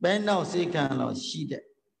ပဲနောက်စီခံလောက်ရှိတဲ့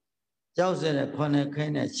ကြောက်စတဲ့ခொနခဲ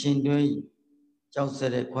နဲ့ရှင်တွဲကြောက်စ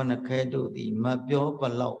တဲ့ခொနခဲတို့သည်မပြောဘ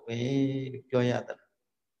လောက်ပဲလို့ပြောရတယ်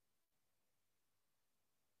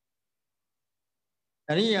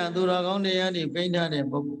အရိယာသူတော်ကောင်းတရားတွေပိဋ္ဌတဲ့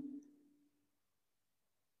ပုဂ္ဂိုလ်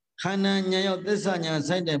ခန္ဓာဉာဏ်ရောက်သစ္စာဉာဏ်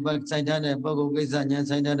ဆိုင်တဲ့ဆိုင်ထားတဲ့ပုဂ္ဂိုလ်ကိစ္စဉာဏ်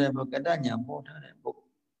ဆိုင်ထားတဲ့ပုဂ္ဂိုလ်ကတ္တဉာဏ်ပေါ်ထားတဲ့ပုဂ္ဂို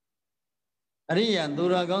လ်အရိယာသူ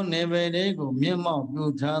တော်ကောင်းနေပေတဲ့ကိုမျက်မှောက်ပြု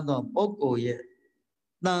ထားသောပုဂ္ဂိုလ်ရဲ့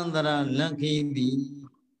တန်တရာလက္ခိသည်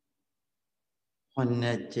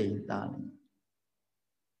9 ကြိမ်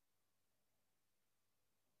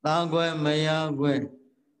သားကွယ်မယားကွယ်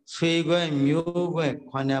ဆွေကွယ်မျိုးကွယ်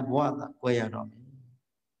9 ဘဝသာကွယ်ရတော့မယ်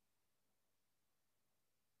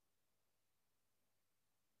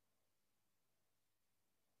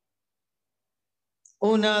ဩ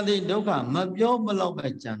နာတိဒုက္ခမပြောဘလောက်ပဲ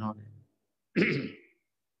ကြံတော့တယ်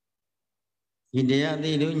ဒီတရား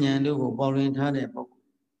သိတို့ဉာဏ်တို့ကိုပေါ်လွင်ထားတဲ့ပုဂ္ဂိုလ်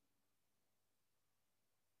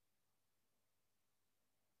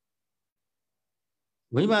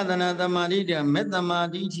ဝိပဿနာသမာဓိတည်းမေတ္တမာ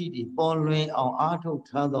ဓိဋ္ဌိတွေပေါ်လွင်အောင်အားထုတ်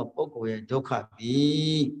ထားသောပုဂ္ဂိုလ်ရဲ့ဒုက္ခသ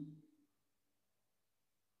ည်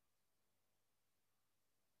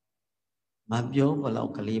မပြောဘလော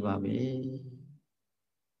က်ကလေးပါပဲ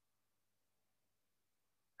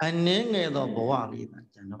အနည်းငယ်သောဘဝလေးသာ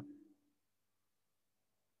ကျန်တော့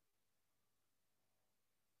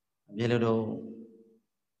ပြေလို့တော့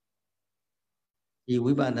ဒီ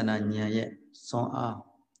ဝိပဿနာဉာဏ်ရဲ့စွမ်းအား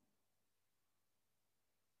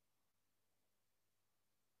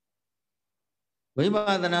ဝိပ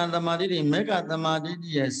ဿနာသမာဓိတွေမေဃသမာဓိ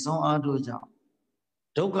ရဲ့စွမ်းအားတို့ကြောင့်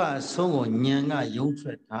ဒုက္ခအဆုံးကိုဉာဏ်ကယုံထွ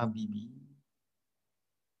က်ထားပြီးပြီ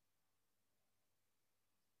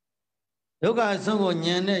ဒုက္ခအဆုံးကို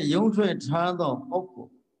ဉာဏ်နဲ့ယုံထွက်ထားသောပုဂ္ဂို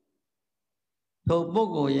လ်ထိုပု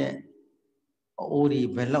ဂ္ဂိုလ်ရဲ့အိုဒီ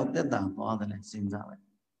ဘယ်လောက်တက်တာသွားတယ်လဲစဉ်းစားလိုက်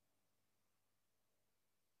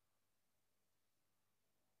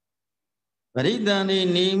ပရိသန္တိ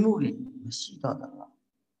နေမှုတွေမရှိတော့တာ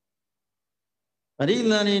ပရိ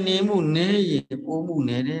သန္တိနေမှုနည်းရင်ပိုးမှု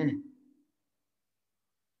နည်းတယ်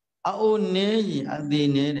အိုနည်းရင်အသေး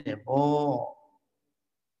နည်းတယ်ပေါ့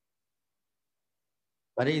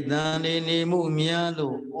ပရိသန္တိနေမှုများ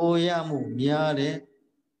လို့အိုရမှုများတယ်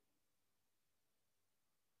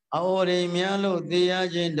အိုတွေများလို့သိရ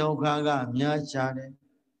ခြင်းဒုက္ခကများရှားတယ်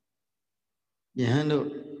ယဟန်တို့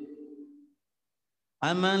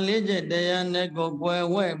အမှန်လေးချက်တရားနဲ့ကိုကွယ်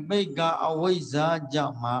ဝဲပိတ်ကအဝိဇ္ဇာကြော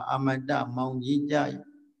င့်မှာအမတမောင်ကြီးကြ၏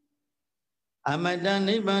အမတ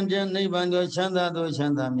နိဗ္ဗာန်တဲ့နိဗ္ဗာန်တို့ချမ်းသာတို့ချ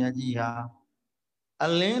မ်းသာမြတ်ကြီးဟာအ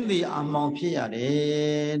လင်းသည်အမောင်ဖြစ်ရတ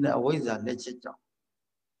ယ်တဲ့အဝိဇ္ဇာလက်ချက်ကြောင့်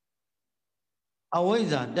အဝိဇ္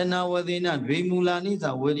ဇာတဏဝသေနဒွေမူလာနိသ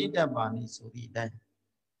ဝေရိတ္တပါဏိဆိုသည့်အတိုင်း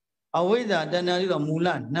အဝိဇ္ဇာတဏှာပြီးတော့မူလ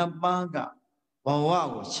2 ပါးကဘဝ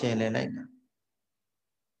ကိုခြယ်လှယ်လိုက်တာ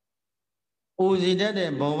အိုစီတတ်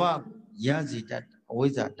တဲ့ဘဝရစီတတ်အဝိ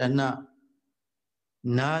ဇ္ဇာတဏှာ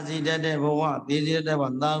နာစီတတ်တဲ့ဘဝသေစီတတ်တဲ့ဘဝ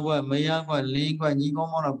သားကွက်မယားကွက်လင်းကွက်ညီကော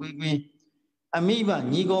င်းမောင်းတော့ကွေးကွင်းအမိဘ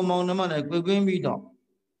ညီကောင်းမောင်းနှမနဲ့ကွေးကွင်းပြီးတော့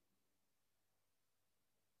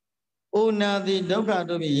ဩနာတိဒုက္ခ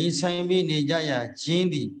တို့ဖြင့်ရင်ဆိုင်ပြီးနေကြရခြင်း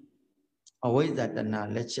သည်အဝိဇ္ဇာတဏှာ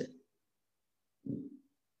လက်ချက်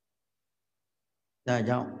ဒါ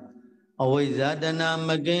ကြောင့်အဝိဇ္ဇာတဏှာမ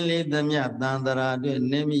ကင်းလေသမျှသံတရာအတွက်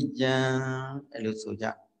နေမိကြံအဲ့လိုဆိုကြ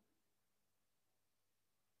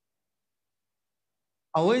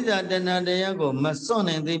အဝိဇ္ဇာတဏှာတရားကိုမစွန့်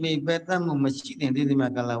နိုင်သေးပြီပယ်တတ်မှုမရှိနိုင်သေးသမျှ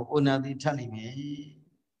ကလည်းဩနာတိထပ်လိမ့်မယ်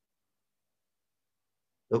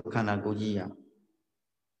ဒုက္ခနာကိုကြီးရ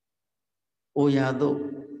အိုရာတို့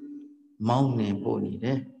မောင်းနှင်ပို့နေတ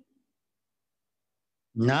ယ်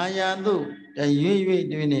နာယာတို့တရွေ့ရွေ့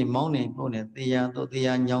တွင်နေမောင်းနှင်ပို့နေတရားတို့တ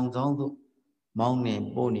ရားညောင်ဆောင်တို့မောင်းနှင်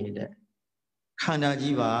ပို့နေတဲ့ခန္ဓာ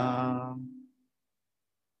ကြီးပါ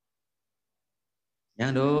ယံ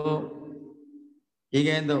တို့ဤ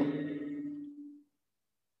ကဲ့သို့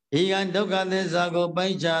ဤကဒုက္ခသစ္စာကိုပို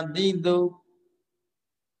င်းခြားသိသူ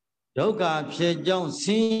ဒုက္ခဖြစ်ကြောင်းဆ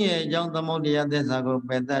င်းရဲကြောင်းသမုဒယသစ္စာကိုပ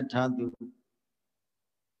ယ်တတ်ထားသူ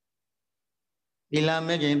သီလ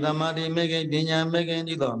မေခင်သမာဓိမေခင်ပညာမေခင်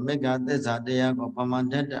ဒီသောမေဃသစ္စာတရားကိုပမာ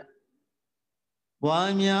တတ်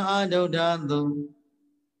ပွားများအထုတ်ထားသူ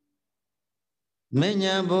မဉ္ဇ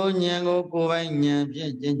ဉ်ဘုဉ္ဇဉ်ကိုကိုယ်ပိုင်ဉာဏ်ဖြ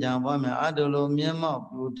င့်ကျင့်ကြံပွားများအတုလိုမျက်မှောက်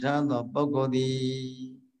ပြုထားသောပုဂ္ဂိုလ်သည်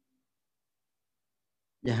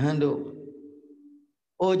ယဟန်တို့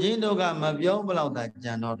အိုခြင်းတို့ကမပြောဘလောက်သာ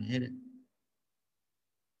ကြံတော့တယ်တဲ့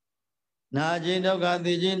နာခြင်းဒုက္ခ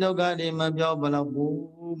သိခြင်းဒုက္ခတွေမပြောဘလောက်ဘူး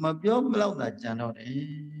မပြောဘလောက်သာကြံတော့တ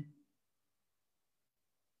ယ်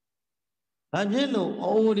ဘာဖြစ်လို့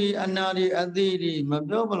အိုဒီအနာဒီအသိဒီမ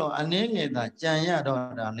ပြောဘလောက်အနည်းငယ်သာကြံရတော့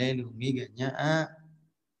တာလဲလို့မိခဲ့ညာ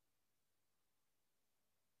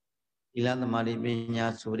သီလသမာဓိပညာ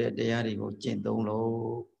ဆိုတဲ့တရားတွေကိုကျင့်သုံး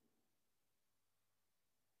လို့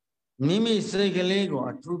မိမိစိတ်ကလေးကို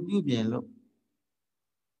အထူးပြုပြင်လို့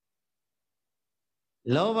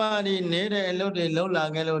လောဘတွေနေတဲ့အလုပ်တွေလှုပ်လာ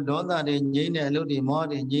ခဲ့လို့ဒေါသတွေငြိမ့်တဲ့အလုပ်တွေမောဟ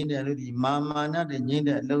တွေငြိမ့်တဲ့အလုပ်တွေမာမာနတွေငြိမ့်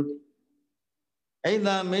တဲ့အလုပ်တွေအိ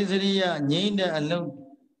ဒါမေစရိယငြိမ့်တဲ့အလုပ်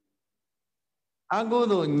အကု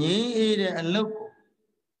သို့ငြိမ့်အေးတဲ့အလုပ်ကို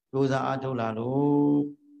ဒုစရအထုတ်လာလို့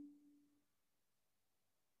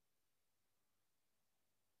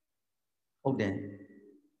ဟုတ်တယ်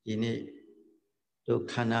ဒီနေ့တို့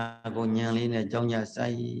ခန္ဓာကိုဉာဏ်လေးနဲ့ကြောင်းကြဆို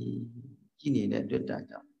င်ကြည့်နေတဲ့တွေ့တာ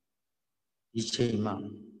ကြောင့်ဒီချိန်မှာ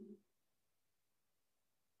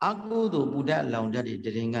အကုသို့ဘုဒ္ဓလောင်တတ်တဲ့တ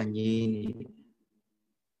ရင်ကငြိနေ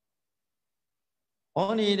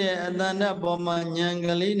ဟောနေတဲ့အတန်တပေါ်မှာဉာဏ်က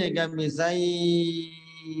လေးနဲ့ကပ်ပြီးဆိုင်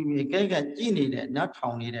ပြီးကဲကကြည့်နေတဲ့နတ်ထော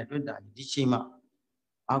င်နေတဲ့တွေ့တာဒီချိန်မှာ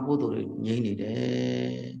အကုသို့တွေငြိနေတ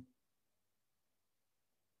ယ်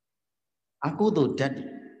အကုသို့ဓာတ်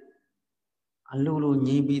အလိုလို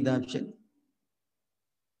ငြိပြီးသားဖြစ်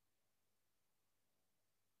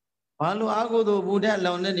ဘာလို့အကုသို့ဘုဒ္ဓ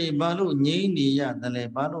လောင်တဲ့နေဘာလို့ငြိမ့်နေရတယ်လဲ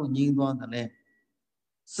ဘာလို့ငြိမ့်သွားတယ်လဲ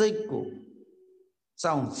စိတ်ကို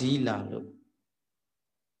စောင့်စည်းလာလို့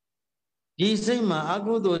ဒီစိတ်မှာအ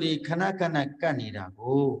ကုသိုလ်တွေခဏခဏကပ်နေတာ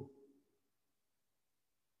ကို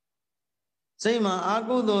စိတ်မှာအ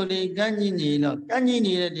ကုသိုလ်တွေကန့်ညိနေတော့ကန့်ညိ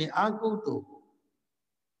နေတဲ့ဒီအကုသိုလ်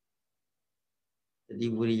တတိ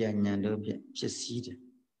ဝိရိယဉာဏ်တို့ဖြင့်ဖြစ်စည်းတယ်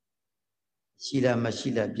ရှိလားမရှိ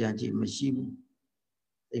လားပြန်ကြည့်မရှိဘူး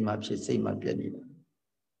စိတ်မှာဖြစ်စိတ်မှာပြည့်နေတာ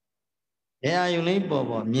ဘယ်အာယုံလေးပေါ်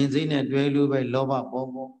ပေါ်မြင်စိတ်နဲ့တွဲလို့ပဲလောဘပေါ်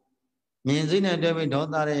ပေါ်မြင်စိတ်နဲ့တွဲပြီးဒေါ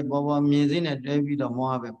သရဲ့ပေါ်ပေါ်မြင်စိတ်နဲ့တွဲပြီးတော့မော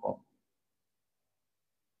ဟပဲပေါ်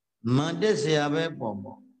မန်တက်เสียပဲပေါ်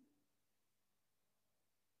ပေါ်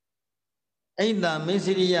အိဒါမေစ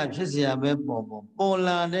ရိယဖြစ်เสียပဲပေါ်ပေါ်ပေါ်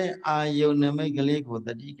လာတဲ့အာယုံနမိတ်ကလေးကိုတ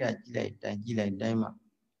တိကကြည့်လိုက်တိုင်းမှာ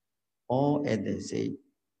ဩအဲ့တဲ့စိတ်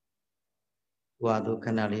သူခ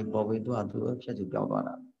ဏလေးပေါ်ပြီးသူဖြတ်သူပြောင်းသွား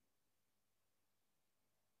တာ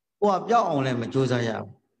ကိုကပြောင်းအောင်လည်းမကြိုးစားရဘူး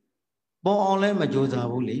ပေါ်အောင်လည်းမကြိုးစား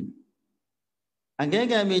ဘူးလေအကဲ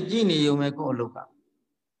ကံပြီးကြည်နေုံပဲကိုယ့်အလုပ်က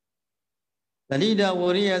တတိတဝ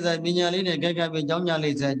ရိယဇပညာလေးနဲ့ကဲကံပြီးကြောင်းကြ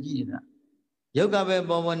လေးစကြည့်နေတာယုတ်ကပဲ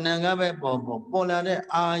ပေါ်ပေါ်နာကပဲပေါ်လာတဲ့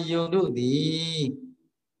အာယုန်တို့သည်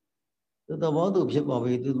သူသဘောသူဖြစ်ပေါ်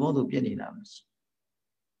ပြီးသူသဘောသူပြည့်နေတာမရှိ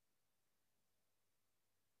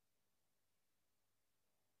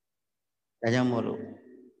ဒါကြောင့်မို့လို့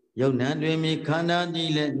ယုတ်နံတွင်မြခန္ဓာတည်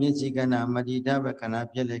လဲမျက်စိကဏမတိတဘခဏ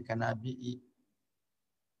ပြည့်လဲခဏပြည့်ဤ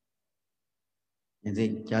ဉာဏ်စိ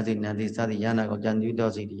တ်ကြားစိတ်နာစိတ်စသည်ယာနာကိုကြံပြီး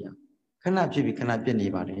တော့စိတ်တရားခဏဖြစ်ပြီးခဏပြည့်နေ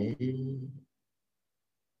ပါလေ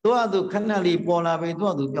သူခဏလေးပေါ်လာပြီ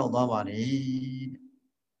သူပျောက်သွားပါလေ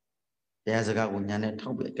တရားစကားကိုညာနဲ့ထော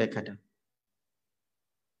က်ပြီးအကဲခတ်တာ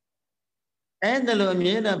အဲ့ဒါလိုအ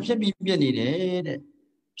မြဲတမ်းဖြစ်ပြီးပြည့်နေတယ်တဲ့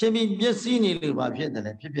ဖြစ်ပြီးပျက်စီးနေလို့ပါဖြစ်တယ်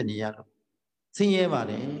လေဖြစ်နေရလို့ဆင်းရဲပါ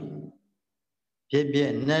လေဖြစ်ပြ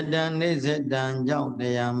နတ္တံနေဇတံကြောင့်တ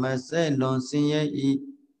ရားမဆဲလွန်ဆင်းရဲဤ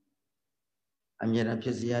အမြဲတမ်းဖြ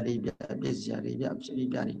စ်စရာတွေပြပြစ်စရာတွေပြဖြစ်ပြီး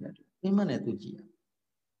ပြနေတယ်အိမ်မနဲ့သူကြည့်ရ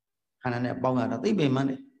ခန္ဓာနဲ့ပေါင်းရတာသိပ္ပိမ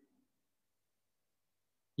နဲ့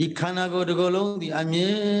ဒီခန္ဓာကိုယ်တစ်ခုလုံးဒီအမြဲ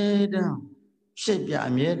တမ်းဖြစ်ပြ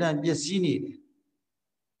အမြဲတမ်းပျက်စီးနေတယ်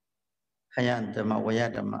ခယဓမ္မဝယ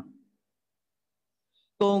ဓမ္မ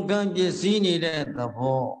ကုန်ကံပျက်စီးနေတဲ့သ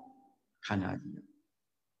ဘောခန္ဓာကြီး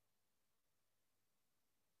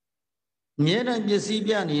မြဲတမ်းပစ္စည်း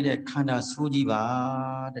ပြနေတဲ့ခန္ဓာဆိုးကြီးပါ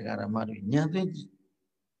တရားဓမ္မတွေဉာဏ်သိကြည့်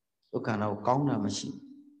ဒုက္ခနာကိုကောင်းတာမရှိ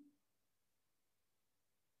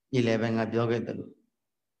ဒီလည်းပဲငါပြောခဲ့တယ်လို့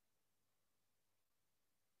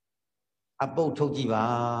အပုတ်ထုတ်ကြည့်ပါ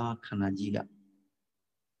ခန္ဓာကြီးက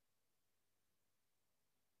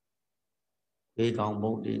ဘေးကောင်ပု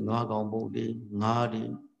တ်တွေငါးကောင်ပုတ်တွေငါးတွေ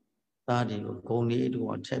သားတွေကိုဂုံတွေတို့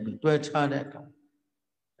ထည့်ပြီးတွဲထားတဲ့အခါ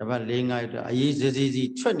တပတ်၄-၅ရက်အရေးစီ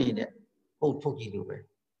ထွက်နေတဲ့ပုတ်ထုတ်ကြည့်လို့ပဲ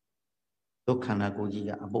ဒုက္ခနာကိုကြီးက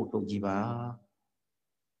အပုတ်ထုတ်ကြည့်ပါ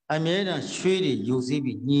အမြဲတမ်းရွှေတွေယူစည်း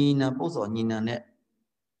ပြီးညီနာပုတ်စော်ညီနာနဲ့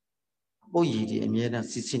ပုတ်ရည်တွေအမြဲတမ်း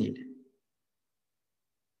စစ်စစ်နေတယ်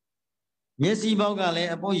မျက်စိပေါက်ကလ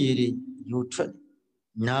ည်းအပုတ်ရည်တွေယူထွက်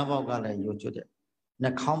နားပေါက်ကလည်းယူထွက်တယ်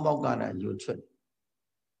နှာခေါင်းပေါက်ကလည်းယူထွက်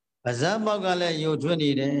ပါးစပ်ပေါက်ကလည်းယူထွက်နေ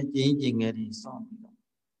တယ်ကျင်းကျင်ငယ်တွေစောင့်ပြီးတော့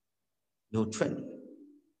ယူထွက်နေ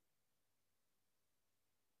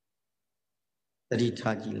တတိ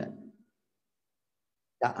ထားကြည့်လိုက်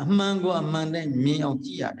ဒါအမှန်ကိုအမှန်နဲ့မြင်အောင်ကြ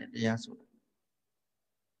ည့်ရတယ်တရားဆိုတာ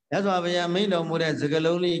ရသော်ဘုရားမိန့်တော်မူတဲ့စကား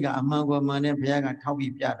လုံးလေးကအမှန်ကိုအမှန်နဲ့ဘုရားကထောက်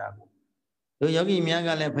ပြီးပြတာကိုတို့ယောဂီများက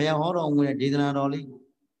လည်းဘုရားဟောတော်မူတဲ့ဒေသနာတော်လေးကို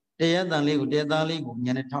တရားတန်လေးကိုတရားသားလေးကိုဉာ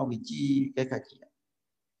ဏ်နဲ့ထောက်ပြီးကြည့်ကြက်ကြည့်ရ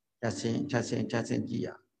ထပ်ဆင်းကြည့်ရ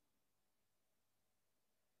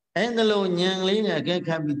အဲ့ဒါလို့ဉာဏ်လေးနဲ့အကဲခ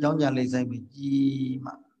တ်ပြီးတောင်းကြလိမ့်ဆိုင်ပြီးကြည့်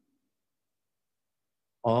မှဩ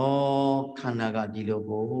ခန္ဓာကဒီလို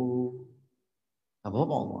ကိုသဘော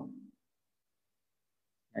ပေါက်သွား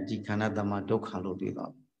အဒီခန္ဓာတမဒုက္ခလို့တွေ့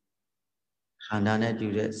တော့ခန္ဓာနဲ့တူ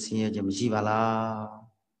တဲ့ဆင်းရဲခြင်းမရှိပါလား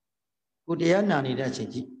ကိုတရားနာနေတဲ့အချိန်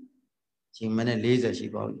ကြည့်ချိန်မနဲ့40ရှိ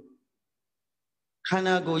ပါဘူးခန္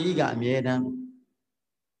ဓာကိုယ်ကြီးကအမြဲတမ်း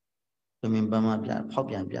သမင်ပန်းမပြဖောက်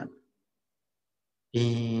ပြန်ပြပြ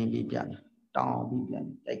င်းပြီးပြတောင်းပြီးပြ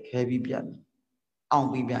တိုက်ခဲပြီးပြအောင်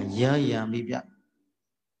ပြီးပြရရံပြီးပြ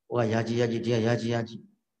ဟိုကရာကြီးတရားရာကြီး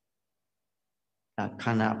ဒါခ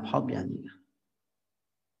န္ဓာဖောက်ပြန်နေတာ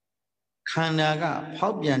ခန္ဓာကဖော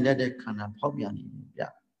က်ပြန်တတ်တဲ့ခန္ဓာဖောက်ပြန်နေပြ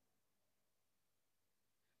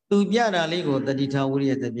သူပြတာလေးကိုတတိထဝိရိ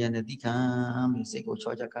ယတပြန်နဲ့သိခံပြီးစိတ်ကို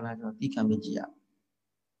ချောချခန္ဓာကြောသိခံပြီးကြည့်ရ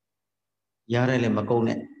ရတယ်လည်းမကုန်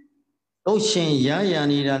နဲ့တုတ်ရှင်ရရ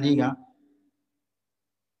နေတာလေးက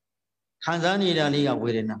ခံစားနေတာလေးကဝေ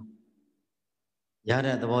ဒနာရ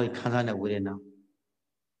တဲ့သဘောကြီးခံစားတဲ့ဝေဒနာ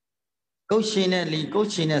ကုတ်ရှင်တဲ့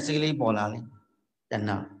စိတ်လေးပေါ်လာလိမ့်တ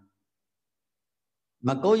ဏှာမ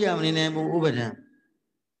ကုတ်ရမနေနဲ့ဘူးဥပဒံ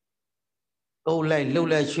ကုတ်လိုက်လှုပ်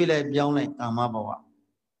လိုက်ရွှေ့လိုက်ပြောင်းလိုက်ကာမဘဝ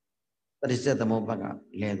ပရိစ္ဆေသမုပ္ပါဒ်က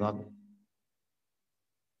လဲသွားပြီ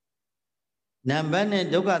နံပါတ်နဲ့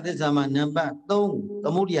ဒုက္ခသစ္စာမှာနံပါတ်3သ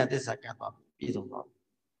မုဒိယသစ္စာကပ်သွားပြီပြည့်စုံသွားပြီ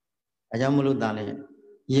အဲကြောင့်မလို့တာလေ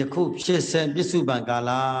ယခုဖြစ်စေပစ္စုပန်ကာလ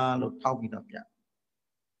လို့ထောက်ပြီးတော့ပြ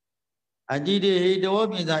အတိတေဟိတော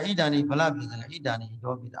ပိသဣဒာနိဖလပိသကဣဒာနိ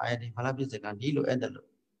တောပိသအာယတိဖလပိစကဒီလိုအဲ့ဒါလို့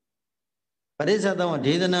ပရိစ္ဆေသမ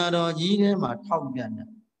ဒေသနာတော်ကြီးထဲမှာထောက်ပြတဲ့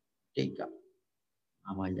တိတ်က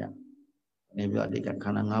အာမယနေပြောတိတ်ကခ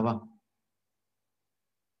န္ဓာ၅ပါး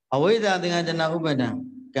အဝိဇ္ဇာသင်္ခါတဏှာဥပါဒံ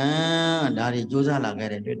ကံဒါတွေကြိုးစားလာခဲ့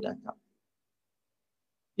တဲ့တွေ့တာကြောင့်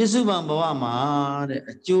ပစ္စုပန်ဘဝမှာတဲ့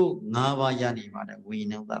အကျိုး၅ပါးရနေပါတယ်ဝိ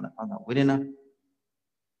ညာဉ်သလအာဝေဒနာ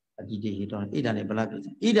အတိတေဟိတောဣဒာနိဗလပိစ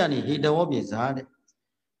ဣဒာနိဟိတဝပိစာတဲ့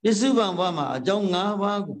ပစ္စုပန်ဘဝမှာအကြောင်း၅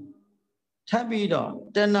ပါးကိုထပ်ပြီးတော့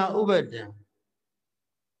တဏှာဥပါဒံ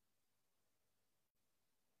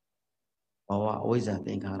ဘဝအဝိဇ္ဇာသ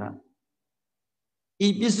င်္ခါရဤ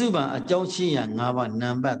ပစ္စုပန်အကြောင်းရှိရ၅ပါးနံ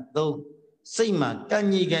ပါတ်3စိတ်မှာကန့်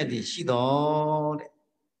ညိခဲ့သည်ရှိတော်တဲ့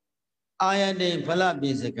အာယတိဖလပိ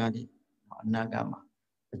စကတိအနာဂတ်မှာ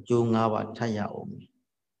အကျိုး၅ပါးထပ်ရအောင်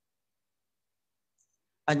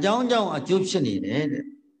အကြောင်းကြောင့်အကျိုးဖြစ်နေတယ်တဲ့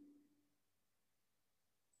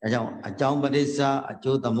အဲကြောင့်အကြောင်းပရိစ္ဆာအ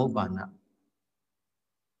ကျိုးသမုပ္ပါဒ်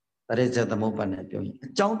ပရိစ္ဆာသမုပ္ပါဒ်နဲ့ပြောရင်အ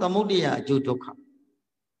ကြောင်းသမုဒိယအကျိုးဒုက္ခ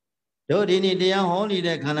တို့ဒီနေ့တရားဟောနေ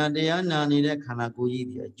တဲ့ခန္ဓာတရားနာနေတဲ့ခန္ဓာကိုယ်ကြီး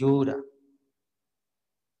ဒီအကျိုးတာ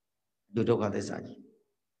ဒုက္ခသစ္စာကြီး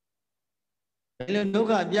ဘယ်လိုဒုက္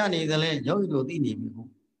ခပြနေသလဲယောဂီတို့သိနေပြီဟုတ်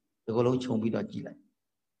ဒီကလုံးခြုံပြီးတော့ကြည့်လိုက်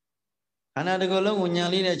ခန္ဓာဒီကလုံးကိုညာ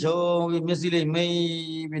လေးနဲ့ခြုံပြီးမျက်စိလေးမိတ်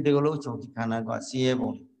ပြီးဒီကလုံးခြုံခန္ဓာကဆင်းရဲ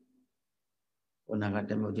ပုံဟိုနာက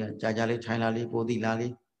တမျိုးကြာလေးထိုင်လာလေးပိုသိလာ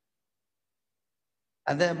လေး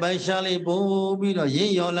အသက်ပိုင်ရှားလေးပိုပြီးတော့ရ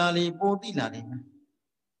င့်ရော်လာလေးပိုသိလာလေး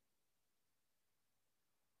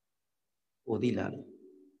ပိုသိလာလေး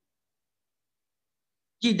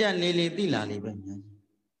ကြည်တတ်လေးသိလာလေးပဲညာ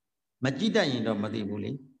မကြည်တတ်ရင်တော့မသိဘူး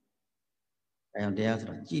လေအဲအောင်တရားဆို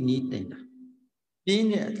တော့ကြည်နီးတိမ်တာပြင်း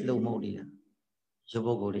တဲ့အလုံးမဟုတ်နေတာရုပ်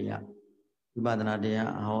ပုဂ္ဂိုလ်တွေကဝိပဿနာတရား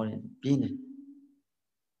အဟောတယ်ပြင်းတယ်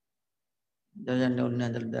တရားလုံးနဲ့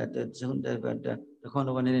သုံးတဲ့တခွန်း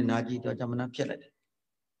တော့ကနေနာကြည့်တော့ကြမနာဖြစ်လိုက်တယ်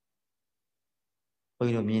ဘု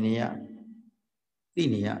န်းကြီးတို့မြင်နေရသိ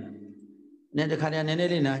နေရနဲ့တခါတည်းနည်းန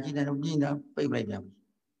ည်းလေးနာကြည့်တယ်တော့ပြင်းတာပိတ်လိုက်ပြန်ပြီ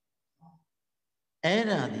အဲ့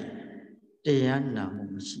ဒါဒီတရားနာမှု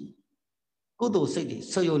မရှိကုသိုလ်စိတ်တွေ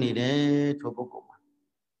ဆုပ်ယုပ်နေတယ်ထိုပုဂ္ဂိုလ်မှာ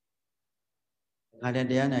ခါတဲ့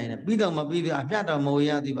တရားနာရင်ပြီးတော့မပြီးသေးအပြတ်တော်မဝေ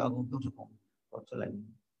ရသေးပါဘူးပြုတ်ထုတ်ပေါ့ထွက်လိုက်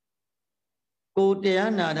ကိုတ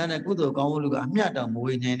ရားနာတဲ့ကုသိုလ်ကောင်းမှုကအမြတ်တော်မ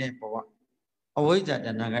ဝေနိုင်တဲ့ဘဝအဝိဇ္ဇာတ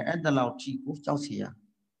ဏှာကအဲ့တလောက်ထိကိုကြောက်စီရ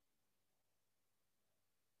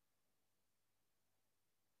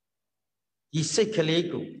ဒီစိတ်ကလေး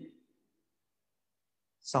ကို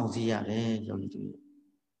စောင့်စည်းရတယ်ယောဂီတို့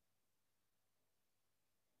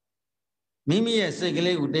မိမိရဲ့စိတ်က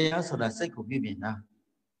လေးကိုတရားဆိုတာစိတ်ကိုပြပြင်တာ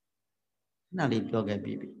ခဏလေးပြောခဲ့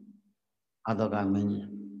ပြီးပြီအတောကမင်းကြီး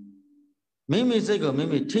မိမိစိတ်ကိုမိ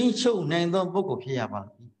မိထိန်းချုပ်နိုင်သောပုဂ္ဂိုလ်ဖြစ်ရပါ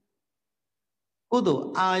လိမ့်ကုသိုလ်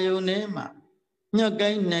အာယုန်ထဲမှာညှက်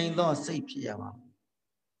ကိုင်းနိုင်သောစိတ်ဖြစ်ရပါလိမ့်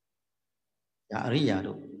ဒါအရိယာ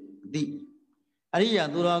တို့အတိအရိယာ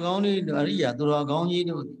သူတော်ကောင်းတွေအရိယာသူတော်ကောင်းကြီး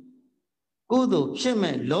တို့ကုသိုလ်ဖြစ်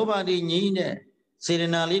မဲ့လောဘတွေငြိမ်းတဲ့စေတ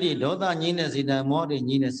နာလေးတွေဒေါသငြိမ်းတဲ့စေတနာမောဟတွေ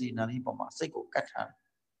ငြိမ်းတဲ့စေတနာလေးပေါ်မှာစိတ်ကိုကတ်ထား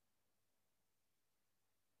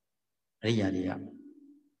အရိယာတွေက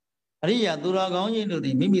အရိယာသူတော်ကောင်းကြီးတို့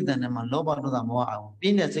ဒီမိမိတဏ္ဍာမှာလောဘဒေါသမောဟအောင်ပြ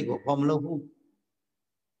င်းတဲ့စိတ်ကိုပေါ်မလို့ဘူး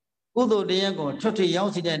ကုသိုလ်တရားကိုထွတ်ထွတ်ရော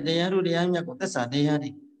က်စီတဲ့တရားတို့တရားမြတ်ကိုသစ္စာတရား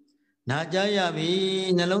တွေနာကြားရပြီ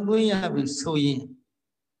နှလုံးသွင်းရပြီဆိုရင်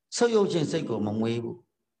ဆုပ်ယုပ်ခြင်းစိတ်ကိုမမွေးဘူး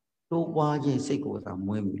တိုးပွားခြင်းစိတ်ကိုသာ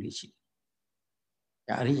မွေးမှုလေးရှိတယ်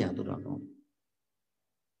ဒါအရိယာသူတော်ကောင်း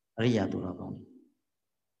အရိယာသူတော်ကောင်း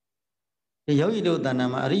ဒီယောဂီတို့တဏ္ဍာ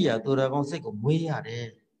မှာအရိယာသူတော်ကောင်းစိတ်ကိုမွေးရတယ်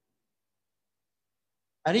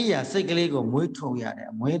အရိယာစိတ်ကလေးကိုမွေးထုတ်ရတယ်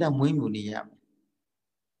အမွေးတာမွေးမှုနေရမယ်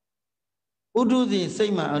ဥဒုဇဉ်စိ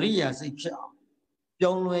တ်မှာအရိယာစိတ်ဖြစ်အောင်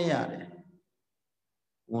ပြောင်းလဲရတယ်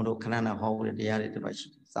ဘုံတို့ခဏနာဟောဖို့တရားတွေတစ်ပတ်ရှိ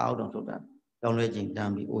တယ်စာအုပ်တော်ထုတ်တာပြောင်းလဲခြင်းတ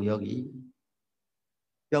မ်းပြီးအိုယောဂီ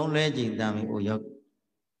ပြောင်းလဲခြင်းတမ်းပြီးအိုယောဂီ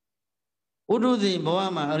ဥဒုဇဉ်ဘဝ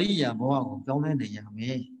မှာအရိယာဘဝကိုပြောင်းလဲနိုင်ရမ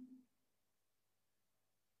ယ်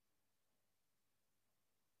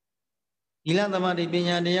ဒီလသမာဓိပ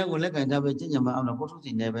ညာတရားကိုလက်ခံထားပြီးကျင့်ကြံမှာအောင်လို့ပုထုဇ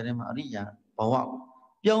ဉ်နယ်ပယ်ထဲမှာအရိယာဘဝကို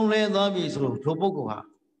ပြောင်းလဲသွားပြီဆိုလို့ထိုပုဂ္ဂိုလ်ဟာ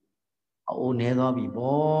အိုနေသွားပြီ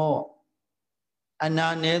ပေါ့အနာ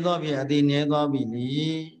နေသွားပြီအသေးနေသွားပြီလေ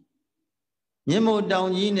မြင့်မို့တောင်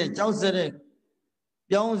ကြီးနဲ့ကြောက်စတဲ့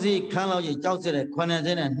ပြောင်းစီခန်းလောက်ကြီးကြောက်စတဲ့ခွန်းနဲ့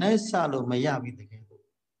နှိုက်ဆလို့မရပြီတကယ်လို့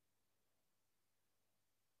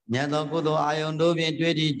မြတ်သောကုသိုလ်အာယုန်တို့ဖြင့်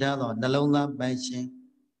တွေ့ထိထားသောနှလုံးသားပိုင်ရှင်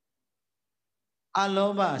အလော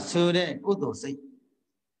ဘဆိုတဲ့ကုသိုလ်စိတ်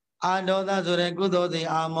အာဒေါသဆိုတဲ့ကုသိုလ်စိတ်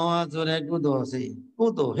အာမောဟဆိုတဲ့ကုသိုလ်စိတ်ကု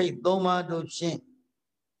သိုလ်ဟိတ်သုံးပါးတို့ဖြင့်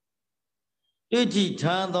တွေ့ထိ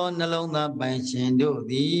ထားသောနှလုံးသားပိုင်ရှင်တို့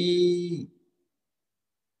သည်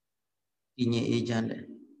ဒီငြိမ်အေးချမ်းတယ်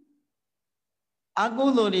အကု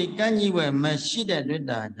သိုလ်တွေကန့်ကြီးွယ်မရှိတဲ့တွေ့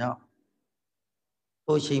တာကြောင့်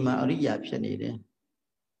ဟိုချိန်မှာအရိယာဖြစ်နေတယ်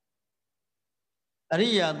အရိ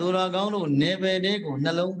ယာသူတော်ကောင်းတို့နေပယ်တဲ့ကိုနှ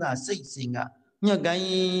လုံးသားစိတ်စဉ်ကညှက်ကို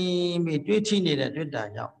င်းပြီးတွေးထိနေတဲ့တွေ့တာ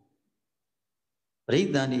ကြောင့်ပရိ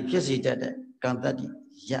သန္တိဖြစ်စေတတ်တဲ့ကံတတ္တိ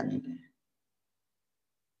ရပ်နေတယ်။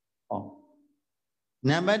ဟော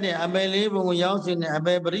နံပါတ်1အပယ်လေးဘုံကိုရောက်စေတဲ့အပ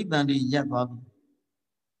ယ်ပရိသန္တိရပ်သွားပြီ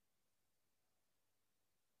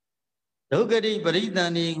ဒုက္ခတိပရိသ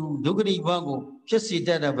န္တိဒုက္ခတိဘဝကိုဖြစ်စေတ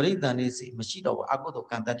တ်တဲ့ပရိသန္တိစိမရှိတော့ဘူးအကုသိုလ်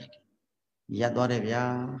ကံတတ္တိရပ်သွားတယ်ဗျာ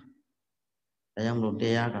။ဒါကြောင့်မလို့တ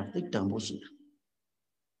ရားကသိတံဖို့ရှိတယ်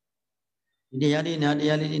တရားလေးနာတ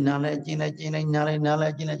ရားလေးနာလဲကျင့်လိုက်ကျင့်လိုက်နာလဲနာလဲ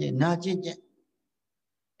ကျင့်လိုက်ကျင့်နာကျင့်ကျင့်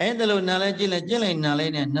အဲ့ဒါလို့နာလဲကျင့်လိုက်ကျင့်လိုက်နာလဲ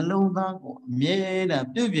နဲ့နှလုံးသားကိုအမြဲတမ်း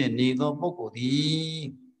ပြုပြင်နေသောပုဂ္ဂိုလ်သည်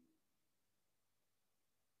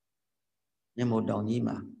မြတ်မို့တောင်ကြီး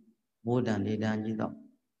မှာမိုးတန်လေတန်ကြီးတော့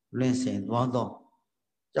လွင့်စင်သွားသော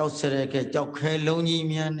ကြောက်စရဲခဲကြောက်ခဲလုံးကြီး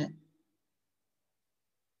များနဲ့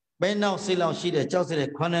ဘယ်နောက်စိလောက်ရှိတဲ့ကြောက်စရဲ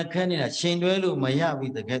ခွန်းခဲနေတာရှင်တွဲလို့မရပြီ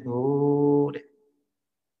တကယ်တော့တဲ့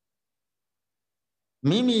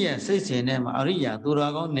မိမိရဲ့စိတ်စဉ်ထဲမှာအရိယာသူ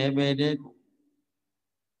တော်ကောင်းနယ်ပယ်တဲ့ကို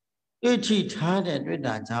တွေ့ထိထားတဲ့တွေ့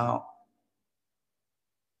တာကြောင့်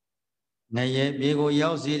ငရဲပြေကို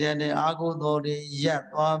ရောက်စေတဲ့အာဟုသောတွေရပ်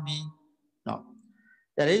သွားပြီးနော်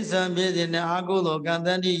တရိစ္ဆာန်ဖြစ်တဲ့အာဟုသောကံတ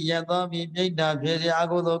န်တိရပ်သွားပြီးပြိတ္တာဖြစ်တဲ့အာ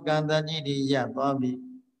ဟုသောကံတန်တိတွေရပ်သွားပြီး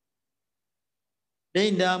ဒိ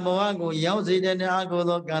ဋ္ဌာဘဝကိုရောက်စေတဲ့အာဟု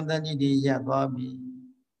သောကံတန်တိတွေရပ်သွားပြီး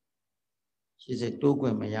ရှိစေတိုးခွ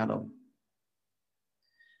င့်မရတော့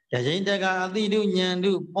တချိန်တကအတိတုဉာဏ်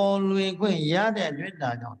တုပေါ်လွင်ခွင့်ရတဲ့အတွက်ဒါ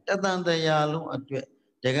ကြောင့်တသံတရားလုံးအတွက်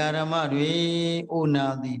ဒကာဓမ္မတွေအိုနာ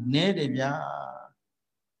သည်နဲတယ်ဗျာ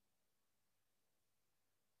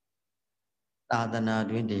သာသနာ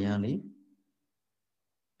တွင်တရားလေး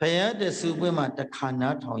ဘုရားတဆူပွဲမှာတခါ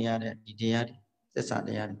နားထောင်ရတဲ့ဒီတရားတွေသစ္စာတ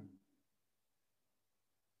ရားတွေ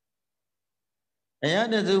ဘုရား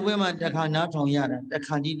တဆူပွဲမှာတခါနားထောင်ရတာတ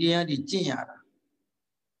ခါဒီတရားတွေကျင့်ရတာ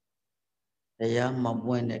တရားမ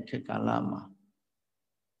ပွင့်တဲ့ခေတ်ကာလမှာ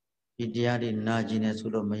ဒီတရားတွေနာကျင်နေဆို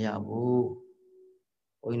လို့မရဘူး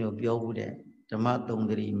ဘုန်းကြီးတို့ပြောဘူးတဲ့ဓမ္မသုံး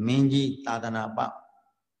သီမင်းကြီးသာသနာပ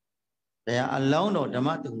တရားအလောင်းတော်ဓမ္မ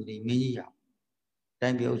သုံးသီမင်းကြီးရတို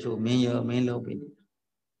င်းပြောချုပ်မင်းရောမင်းလုပ်ပြီ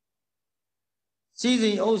စီစ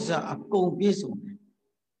ဉ်ဥစ္စာအကုန်ပြည့်စုံတယ်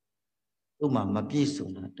သူ့မှာမပြည့်စုံ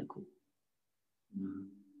တာတခု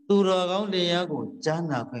သူတော်ကောင်းတရားကိုကြား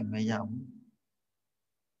နာခွင့်မရဘူး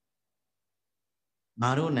ငါ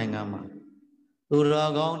တို့နိုင်ငံမှာသူ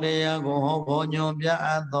တော်ကောင်းတရားကိုဟောပေါ်ညွှန်ပြအ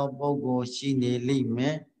ပ်သောပုဂ္ဂိုလ်ရှိနေလိမ့်မ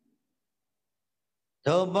ယ်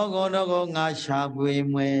သောပုဂ္ဂိုလ်တို့ကိုငါရှာဖွေ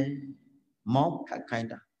မွေမောက်ခတ်ခိုင်း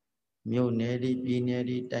တာမြို့နယ်ဒီပြည်နယ်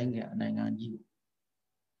ဒီတိုင်းနိုင်ငံကြီး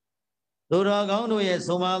သူတော်ကောင်းတို့ရဲ့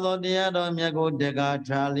ဆုံးမသောတရားတော်မြတ်ကိုတက္က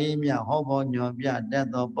ထာလေးမြဟောပေါ်ညွှန်ပြတတ်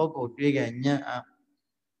သောပုဂ္ဂိုလ်တွေ့ခဲ့ညံ့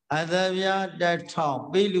အသဗျာတထောင်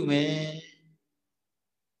ပေးလူမယ်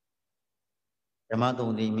ဓမ္မ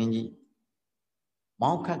သုံးသီမင်းကြီး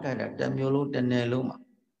မောင်းခတ်ခဲ့တာတမျိုးလုံးတစ်နယ်လုံးမှာ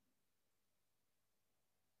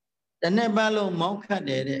တစ်နှစ်ပတ်လုံးမောင်းခတ်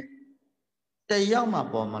တယ်တဲ့တယောက်မှ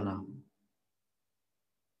ပေါ်မလာဘူး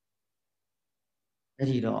အဲ့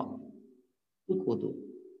ဒီတော့သူ့ကိုယ်သူ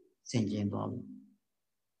ဆင်ကျင်သွားပြီ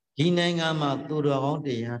ဒီနိုင်ငံမှာသူတော်ကောင်းတ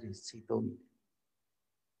ရားတွေစီသုံးတယ်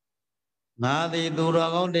ငါသည်သူ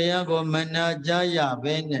တော်ကောင်းတရားကိုမနာကြားရ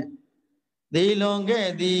ဘဲနဲ့သေလွန်ခဲ့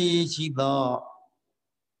သည်ရှိသော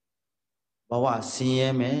ဘဝဆင်းရဲ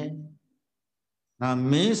မယ်ငါ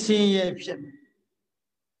မင်းဆင်းရဲဖြစ်မယ်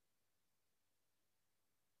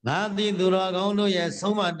ငါသည်သူတော်ကောင်းတို့ရဲ့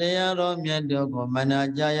ဆုံးမတရားတော်မြတ်တို့ကိုမနာ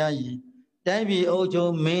ကြားရရင်တိုင်းပြည်အုပ်ချု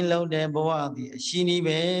ပ်မင်းလုံးတဲ့ဘဝသည်အရှိနီး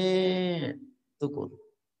ပဲသူကို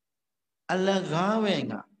အလကားပဲ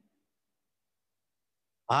ငါ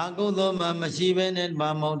ဘာကုသိုလ်မှမရှိဘဲနဲ့ဘာ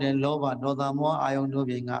မဟုတ်တဲ့လောဘဒေါသမောဟအာယုန်တို့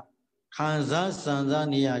ဖြင့်ငါခံစားစံစား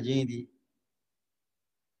နေရခြင်းသည်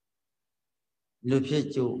လူဖြစ်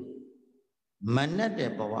ကြမနှက်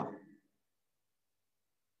တဲ့ဘဝ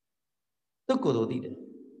သူကိုယ်တို့သိတယ်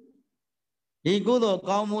ဒီကုသိုလ်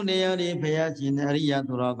ကောင်းမှုတရားတွေဘုရားရှင်အရိယ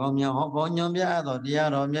သူတော်ကောင်းများဟောပေါ်ညွှန်ပြသောတရား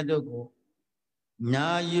တော်မြတ်တို့ကိုညာ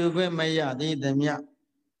ယူခွင့်မရသေးသမျှ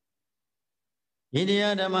ဒီတ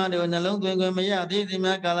ရားဓမ္မတို့နှလုံးသွင်းခွင့်မရသေးသ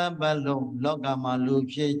မျှကာလပတ်လုံးလောကမှာလူ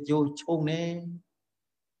ဖြစ်ကြိုးချုံနေ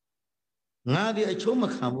ငါဒီအချိုးမ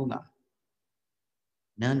ခံဘူးက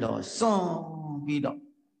နန်းတော်စွန့်ပြီးတော့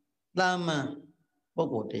တာမန်ပုဂ္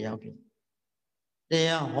ဂိုလ်တရားဖြစ်တ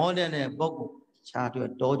ရားဟောတဲ့ပုဂ္ဂိုလ်ခြားတွေ့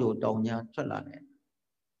တောကြိုတောင်ညာထွက်လာတယ်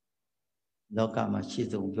လောကမှာရှိ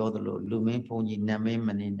ဆုံးပြောသလိုလူမင်းဘုန်းကြီးနာမည်မ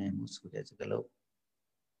နေနိုင်ဘူးဆိုတဲ့စကားလုံး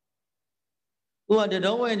သူကတ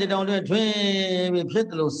တော်ဝဲတတော်တွေထွင်းပြီးဖြစ်တ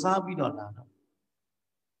ယ်လို့စားပြီးတော့လာတော့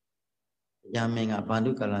ရမင်းကဗန္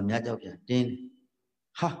ဓုကလာမြတ်ကြောက်ပြန်တင်း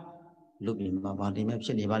ဟာလူပြည်မှာဗာဒီမဲ့ဖြ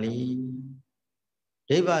စ်နေပါလိ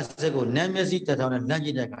ဒိဗ္ဗစက်ကိုနတ်မျက်စိတက်ထောင်နဲ့လန့်ကြ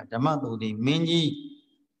ည့်တဲ့အခါဓမ္မသုံးသီမင်းကြီး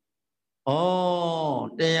ဩ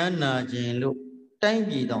တရားနာခြင်းလို့တိုင်း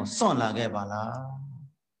ပြည်တောင်စွန့်လာခဲ့ပါလား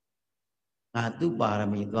ငါသူ့ပါရ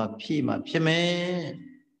မီသွားဖြည့်မှဖြစ်မယ်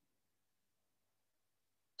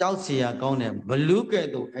ကြောက်เสียကောင်းတဲ့ဘလူးကဲ့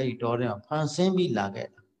သို့အဲ့ဒီတော်တဲ့ဖန်ဆင်းပြီးလာခဲ့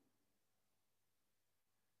တာ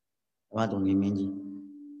ဓမ္မသုံးသီမင်းကြီး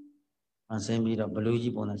ဖန်ဆင်းပြီးတော့ဘလူး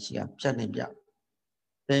ကြီးပုံစံရှိကဖြတ်နေပြ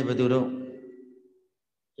တဲ့ဘသူတို့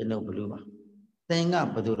ကျွန်ုပ်ဘလူးပါသင်္က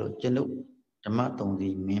ဘသူတို့ကျွန်ုပ်ဓမ္မသုံးသီ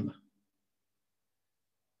မင်းပါ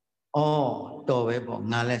အော်တော်ပဲပေါ့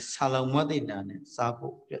ငါလဲဆာလောင်မသိတာနဲ့စား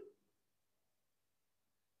ဖို့ပြည့်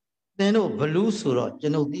သင်တို့ဘလူးဆိုတော့ကျွ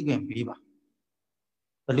န်ုပ်သိခွင့်ပေးပါ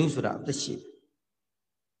ဘလူးဆိုတာအသက်ရှိ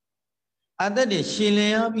အသက်တွေရှင်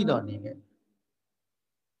လျားပြီးတော့နေခဲ့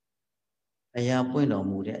အရာပွင့်တော်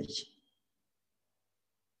မူတဲ့အချိန်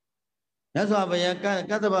မြတ်စွာဘုရား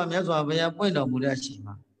ကတ္တဗမြတ်စွာဘုရားပွင့်တော်မူတဲ့အချိန်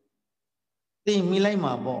မှာသိမိလိုက်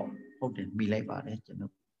မှာပေါ့ဟုတ်တယ်မိလိုက်ပါတယ်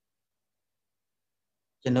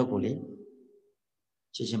ကျွန်ုပ်ကိုလေ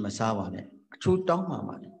ချစ်ချင်းမစားပါနဲ့အထူးတောင်းပါ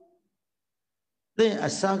ပါနဲ့သင်အ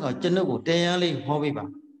စားကကျွန်ုပ်ကိုတရားလေးဟောပေးပါ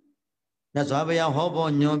မြတ်စွာဘုရားဟော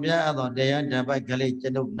ပေါ်ညွှန်ပြအပ်သောတရားဓမ္ပိုက်ကလေးကျွ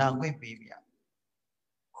န်ုပ်နာခွင့်ပေးပါ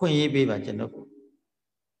ခွင့်ရေးပေးပါကျွန်ုပ်ကို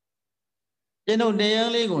ကျွန်ုပ်တ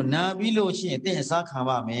ရားလေးကိုနာပြီးလို့ရှိရင်သင်အစားခံ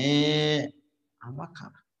ပါမယ်အမ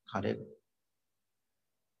ခါတဲ့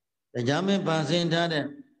တရားမင်းပန်ဆင်းထားတဲ့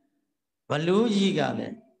ဘလူးကြီးကလ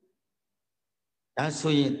ည်းဒါ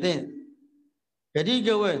ဆိုရင်သင်ဂတိက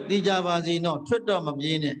ဝဲသိကြပါစေတော့ထွတ်တော့မ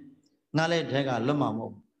ပြေးနဲ့ငါလည်းထဲကလွတ်မှာမဟု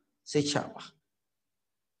တ်စိတ်ချပါ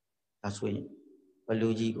ဒါဆိုရင်ဘလူ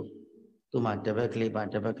ကြီးကိုသူ့မှာတပတ်ကလေးပါ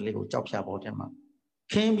တပတ်ကလေးကိုကြောက်ဖြာပေါ်ထဲမှာ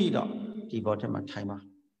ခင်းပြီးတော့ဒီပေါ်ထဲမှာထိုင်ပါ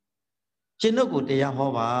ရှင်တို့ကိုတရားဟော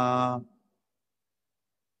ပါ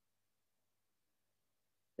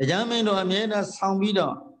တရားမင်းတို့အမြဲတမ်းဆောင်ပြီး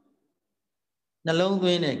တော့နှလုံးသွ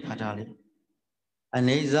င်းတဲ့ခါထားလေးအ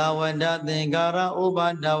နေဇာဝတ္တသင်္ကာရဥပါ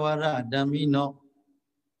ဒဝရဓမ္မိနော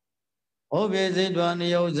ဩဘေဇိတဝနိ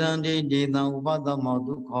ယုဇံတိတေတံဥပဒမော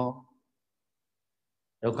ဒုက္ခော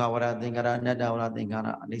ဒုက္ခဝရသင်္ကာရအနတ္တဝရသင်္ကာရ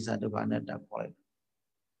အနိစ္စဒုက္ခအနတ္တခေါ်လိုက်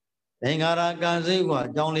သင်္ကာရကံစိတ်ကအ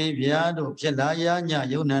ကြောင်းလေးဗျာတို့ဖြစ်လာရည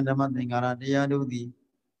ယုံနံဓမ္မသင်္ကာရတရားတို့သည်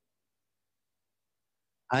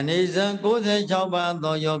အနိစ္စ96ပါး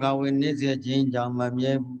သောယောဂဝိနည်းစေခြင်းကြောင့်မ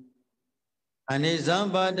မြဲဘူးအနိစ္စ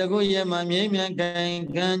ပါတကုရမမြဲမြံကံ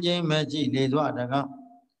ကံခြင်းမရှိလေစွာတကား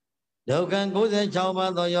ဒုက္ခ96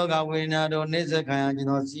ပါးသောယောဂဝေဒနာတို့နှိစ္စခံရခြင်း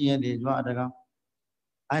သောစီရင်လေစွာတကား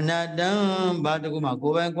အနတ္တံဘာတကုမှာ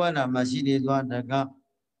ကိုယ်ပိုင်ကွာတာမရှိလေစွာတကား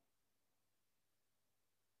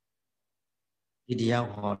ဒီတရား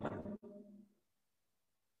ဟောတာ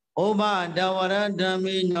ဩဘာဒဝရဓမ္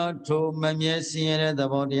မိနောထိုမမြဲစင်ရတဲ့သ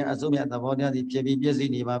ဘောတရားအစုံမြတ်သဘောတရားသည်ဖြစ်ပြီးပြည့်စုံ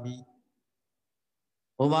နေပါပြီ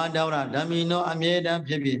ဩဘာဒဝရဓမ္မိနောအမြဲတမ်း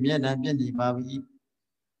ဖြစ်ပြီးအမြဲတမ်းပြည့်နေပါပြီ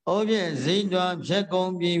ဩပြည့်ဇိတ္တဖြက်ကု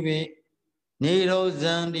န်ပြီးပြီနေရော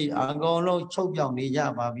ဇံတိအကုန်လုံးချုပ်ပြောင်နေကြ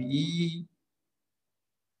ပါပြီ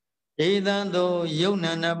ဧတံသောယုံ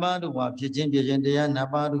နာနှစ်ပါးတို့ဟာဖြစ်ခြင်းဖြစ်ခြင်းတရားနှစ်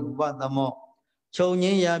ပါးတို့ဥပသမောချုပ်င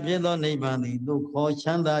င်းရာဖြစ်သောနိဗ္ဗာန်သည်သူခေါ်ချ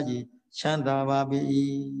မ်းသာခြင်းချမ်းသာပါပြီ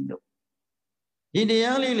လို့ဒီတ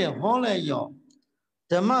ရားလေးလေဟောလိုက်ရော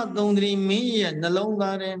ဓမ္မသုံးသတိမင်းရဲ့နှလုံး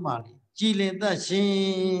သားထဲမှာလေကြည်လင်သက်ရှင်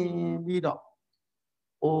ပြီးတော့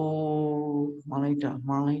အိုးမှန်လိုက်တာပ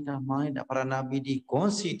ရဏပိတိဂွန်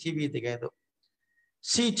စီထိပြီတကယ်တော့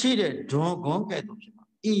စီထိတဲ့ဒွန်ဂွန်ကဲ့သို့ဖြစ်မှာ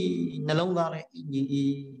နှလုံးသားလည်းညီ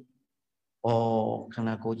ဩခန္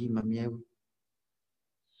ဓာကိုယ်ကြီးမမြဲဘူး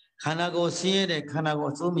ခန္ဓာကိုယ်ဆင်းရဲတဲ့ခန္ဓာကို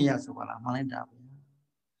ယ်အစိုးမရဆိုပါလားမှန်လိုက်တာ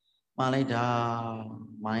မှန်လိုက်တာ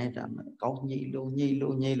ကောင်းညိလို့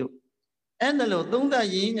အဲ့ဒါလို့သုံးသပ်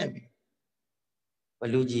ရင်းနေပြီဘ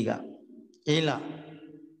လူကြီးကအေးလား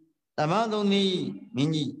သမသုံးနည်းမ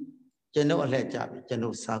င်းကြီးကျွန်တော်အလှည့်ကြပြီကျွန်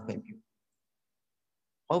တော်စားခွင့်ပြု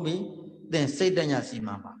ဟုတ်ပြီသင်စိတ်တညစီ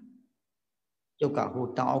မံပါကျုပ်ကဟို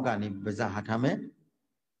တောင်အောက်ကနေပါဇာဟာထားမယ်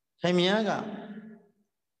ခင်ဗျားက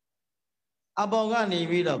အပေါ်ကနေ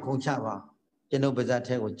ပြီးတော့ခုံချပါကျွန်တော်ပါဇာ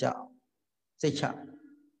ထဲကိုကြောက်စိတ်ချ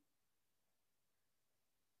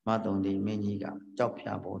မတုံဒီမင်းကြီးကကြောက်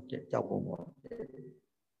ဖြာပေါ်တဲ့ကြောက်ပုံပေါ်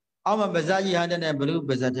အောက်မှာပါဇာကြီးဟာတဲ့ဘလူ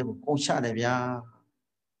ပါဇာထဲကိုခုံချတယ်ဗျာ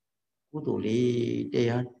ကုသိုလ်လေးတ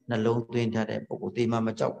ရားနှလုံးသွင်းထားတဲ့ပုဂ္ဂိုလ်ဒီမှာမ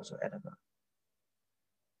ကြောက်ဘူးဆိုအဲ့ဒါ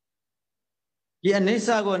ဒီအနိစ္စ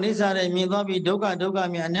ကိုအနိစ္စနဲ့မြင်သွားပြီးဒုက္ခ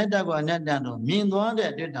မြင်အနတ္တကိုအနတ္တလို့မြင်သွားတဲ့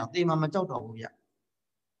အတွက်တောင်ဒီမှာမကြောက်တော့ဘူးဗျ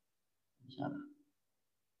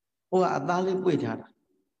ဟိုကအသားလေးပွေထားတာ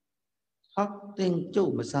ဟောတင်ကျု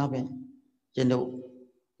ပ်မစားပဲကျွန်တော်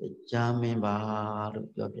ကြားမင်းပါလို့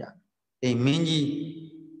ပြောပြတယ်မင်းကြီး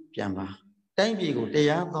ပြန်ပါတိုင်းပြည်ကိုတ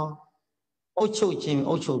ရားသောအုပ်ချုပ်ခြင်း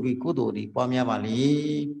အုပ်ချုပ်ပြီးကုသိုလ်တွေပွားများပါလေ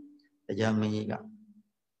တရားမင်းကြီးက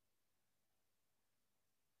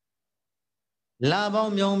လာပေါ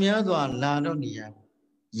င်းမြောင်များစွာလာတော့နေရ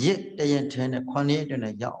ရစ်တရက်ထဲနဲ့9ရက်အတွင်း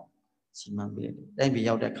နဲ့ရောက်စီမံပေးတယ်တိုင်းပြည်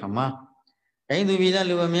ရောက်တဲ့ခါမှာဒိန်သူပြည်သား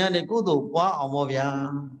လူအများတဲ့ကုသိုလ်ပွားအောင်ပေါ့ဗျာ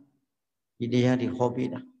ဒီတရားတွေဟောပေး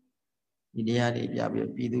တာဒီတရားတွေပြပြီး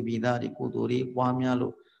ပြည်သူပြည်သားတွေကုသိုလ်တွေပွားများ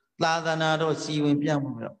လို့သာသနာတော်စီဝင်ပြ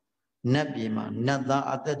မှုတော့နတ်ပြည်မှာနတ်သား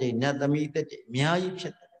အသက်တွေနတ်သမီးအသက်တွေအများကြီးဖြ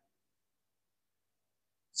စ်တယ်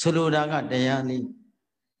ဆိုလိုတာကတရားလေး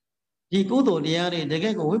ဒီကုသိုလ်တရားတွေတက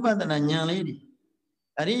ယ်ကိုဝိပဿနာဉာဏ်လေးတွေ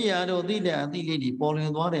အရိယာတို့သိတဲ့အသိလေးတွေပေါ်လွ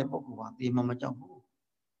င်သွားတဲ့ပုဂ္ဂိုလ်ဟာဒီမှာမကြောက်ဘူး။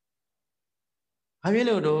ဘာဖြစ်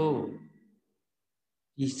လို့တော့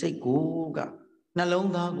ဒီစိတ်ကိုကနှ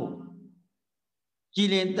လုံးသားကိုကြည်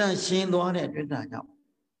လင်တန့်ရှင်းသွားတဲ့အတွက်ကြောင့်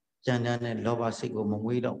ဉာဏ်နဲ့လောဘစိတ်ကိုမ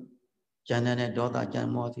မွေးတော့ဉာဏ်နဲ့ဒေါသဉာဏ်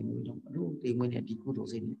မောဟစိတ်မွေးတော့အလိုဒီမွေးတဲ့ဒီကုသိုလ်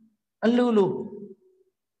စိတ်နဲ့အလို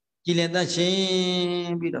ကြည်လင်တန့်ရှ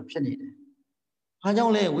င်းပြီးတော့ဖြစ်နေတယ်။ဘာကြော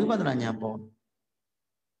င့်လဲဝိပဿနာဉာဏ်ပေါ်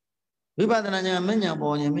ဝိပဿနာဉာဏ်မဉဏ်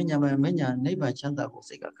ပေါ်ရင်မဉဏ်ပဲမဉဏ်နိဗ္ဗာန်ချမ်းသာကို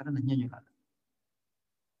စိတ်ကခဏနဲ့ညှဉ်းညွတ်လာတယ်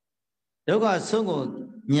ဒုက္ခဆုံးကို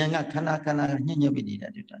ဉာဏ်ကခဏညှဉ်းညွတ်ပြီးနေတဲ့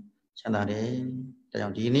အတွက်ချမ်းသာတယ်ဒါကြော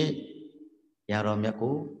င့်ဒီနေ့ရာတော်မြတ်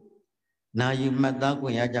ကိုနာယူမှတ်သားခွ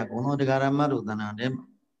င့်ရကြကုန်သောတရားဓမ္မတို့သဏ္ဍာန်ထဲမှာ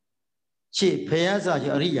ရှေ့ဖရာစာချ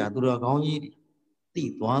အရိယာသူတော်ကောင်းကြီးသိ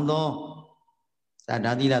သွားသောသာ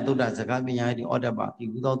ဓာတိလသုဒ္ဓစကားပညာ၏ဩတ္တပဒီ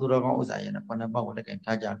ကုသောသူတော်ကောင်းဥစ္စာရဲ့ခုနှစ်ပါးကိုလက်ကင်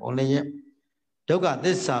ထားကြကုန်လည်းရဲ့ဒုက္ခသ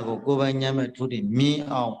စ္စာကိုကိုယ်ပိုင်ဉာဏ်မဲ့ထိုးတည်မြင်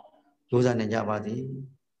အောင်ကြိုးစားနေကြပါစေ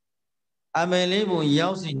အမေလေးဘုံရော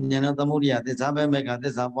က်စီဉာဏ်သမုဒိယသစ္စာပဲမဲ့ကသ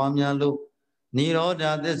စ္စာပွားများလို့နိရောဓ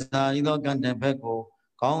သစ္စာဤသောကံတဲ့ဘက်ကို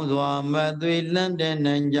ကောင်းစွာမသွေလန့်တဲ့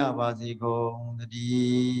နိုင်ကြပါစေကုန်သတ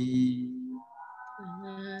ည်း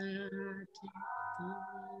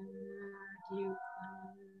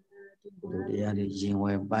ဘုရားတရားတွေရင်ဝ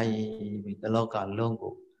ယ်ပိုက်ပြီးတလောကလုံး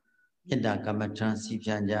ကိုမေတ္တာကမ္မထံစီဖြ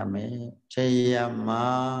န့်ကြမယ်ထေယမ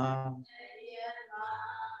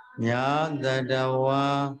ညာတတဝါ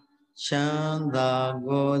ချမ်းသာ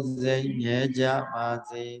ကိုယ်စိတ်မြဲကြပါ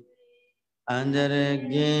စေအန္တရ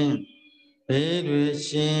ကင်းဘေးတွေ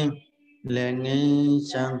ရှင်လည်းငင်း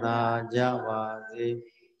ချမ်းသာကြပါစေ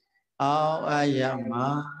အောက်အယမ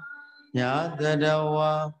ညာတတ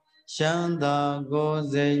ဝါချမ်းသာကိုယ်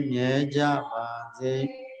စိတ်မြဲကြပါစေ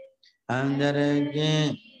အန္တရက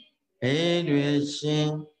င်းဘေးတွေရှ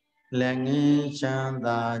င်လည်းငင်းချမ်း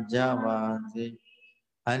သာကြပါစေ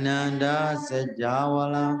အနန္တစัจ java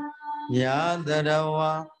လာညာတတ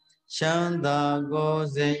ဝါချမ်းသာကိုယ်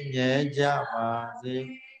စိတ်မြဲကြပါစေ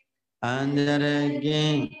အန္တရက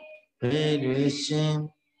င်းဘေးတွေရှင်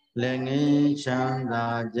လည်းငင်းချမ်းသာ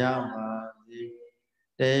ကြပါစေ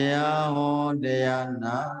တရားဟောတရား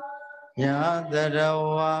နာညာတတ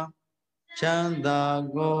ဝါချမ်းသာ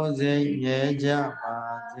ကိုယ်စိတ်မြဲကြပါ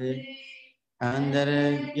စေအန္တရ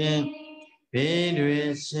ကင်းဘေးတွေ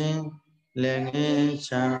ရှင်လည်းငင်း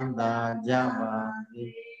ချမ်းသာကြပါစေ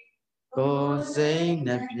ကိုယ်စိတ်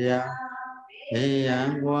နှပြဘေးရ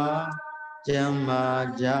န်ကွာကျမ်းမာ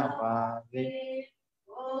ကြပါစေ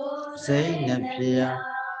စိတ်နှပြ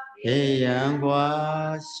ဘေးရန်ကွာ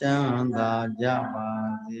ချမ်းသာကြပါ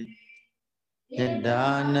စေจิตา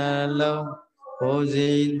နှလုံးကိုယ်စီ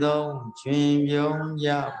သုံးချွင်ပြုံးကြ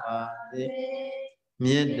ပါစေ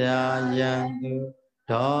မေတ္တာယံသူ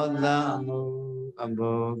ဒေါသမှုအ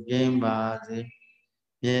ဘိုးကင်းပါစေ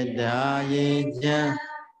မေတ္တာရေချမ်း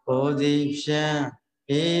ကိုယ်စီဖြန်း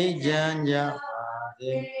အေးချမ်းကြပါ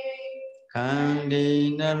စေခန္ဒီ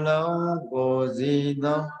နှလုံးကိုယ်စီ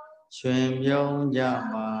သုံးချွင်ပြုံးကြ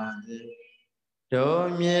ပါစေတို့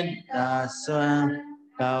မေတ္တာစွမ်း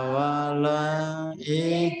ကဝလွန်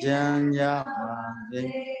အေးချမ်းကြပါစေ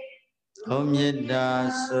တို့မေတ္တာ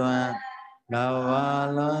စွမ်းကဝ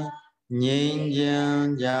လွန်ငြိမ်းချမ်း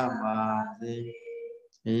ကြပါစေ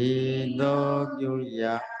ဤသို့ပြု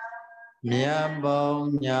ရာမြတ်ပေါ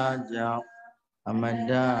င်းညာကြောင့်အမ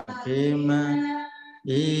တခေမံ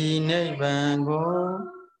ဤနိဗ္ဗာန်ကို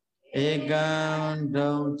ဧကံ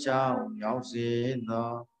ဒုံချောင်းရောက်စေ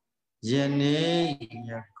သောယနေ့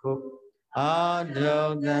ယခုအာဒု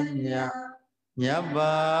သမြမြတ်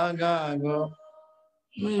ဘာကကို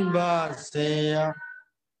မိဘစေယ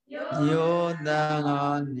ယောတငါ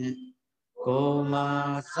နှင့်ကိုမာ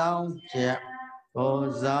ဆောင်ချက်ကို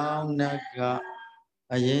ဆောင်နက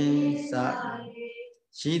အရင်စ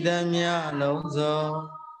ရှိသမျှလုံးစုံ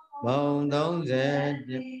ဘုံ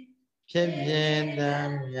30ဖြစ်ဖြစ်သ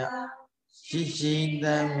မျှရှိသ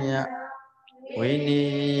မျှဝိန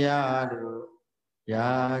ည်းရတို့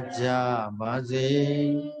ရာကြပါစေ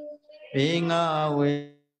ဘေးငါ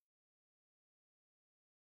ဝေ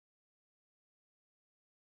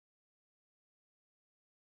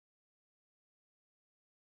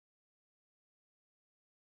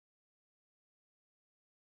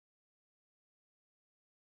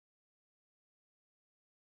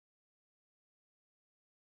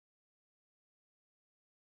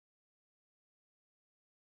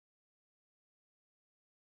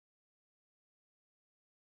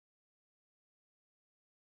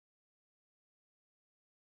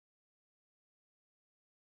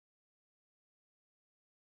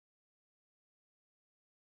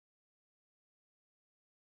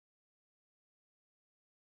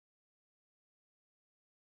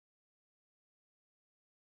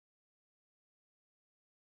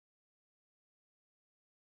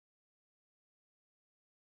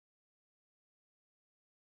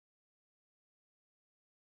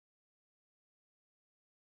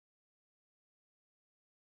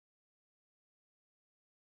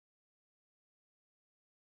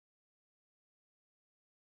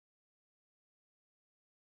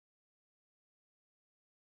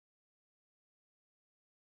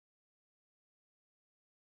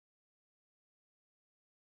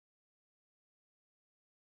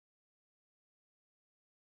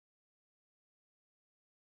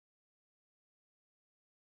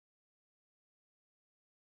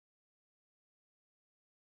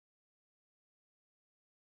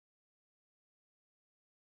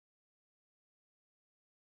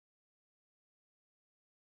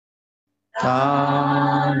သာ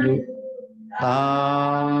ဓုသာ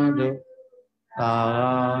ဓုသာ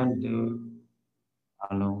ဓုအ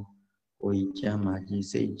လုံး ကိုယ်ကျမ်းမာကြီး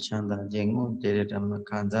စိတ်ချမ်းသာခြင်းကိုတည်တဲ့ဓမ္မ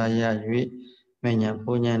ခံစားရ၍မဉ္ဇဉ်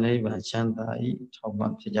ပုံဉ္ဇဉ်နိဗ္ဗာန်ချမ်းသာ၏ထောက်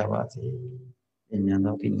ပံ့ဖြစ်ကြပါစေ။ဉာဏ်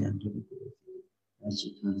တော်ပညာတို့ကိုရှိ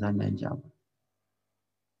ခံစားနိုင်ကြပါ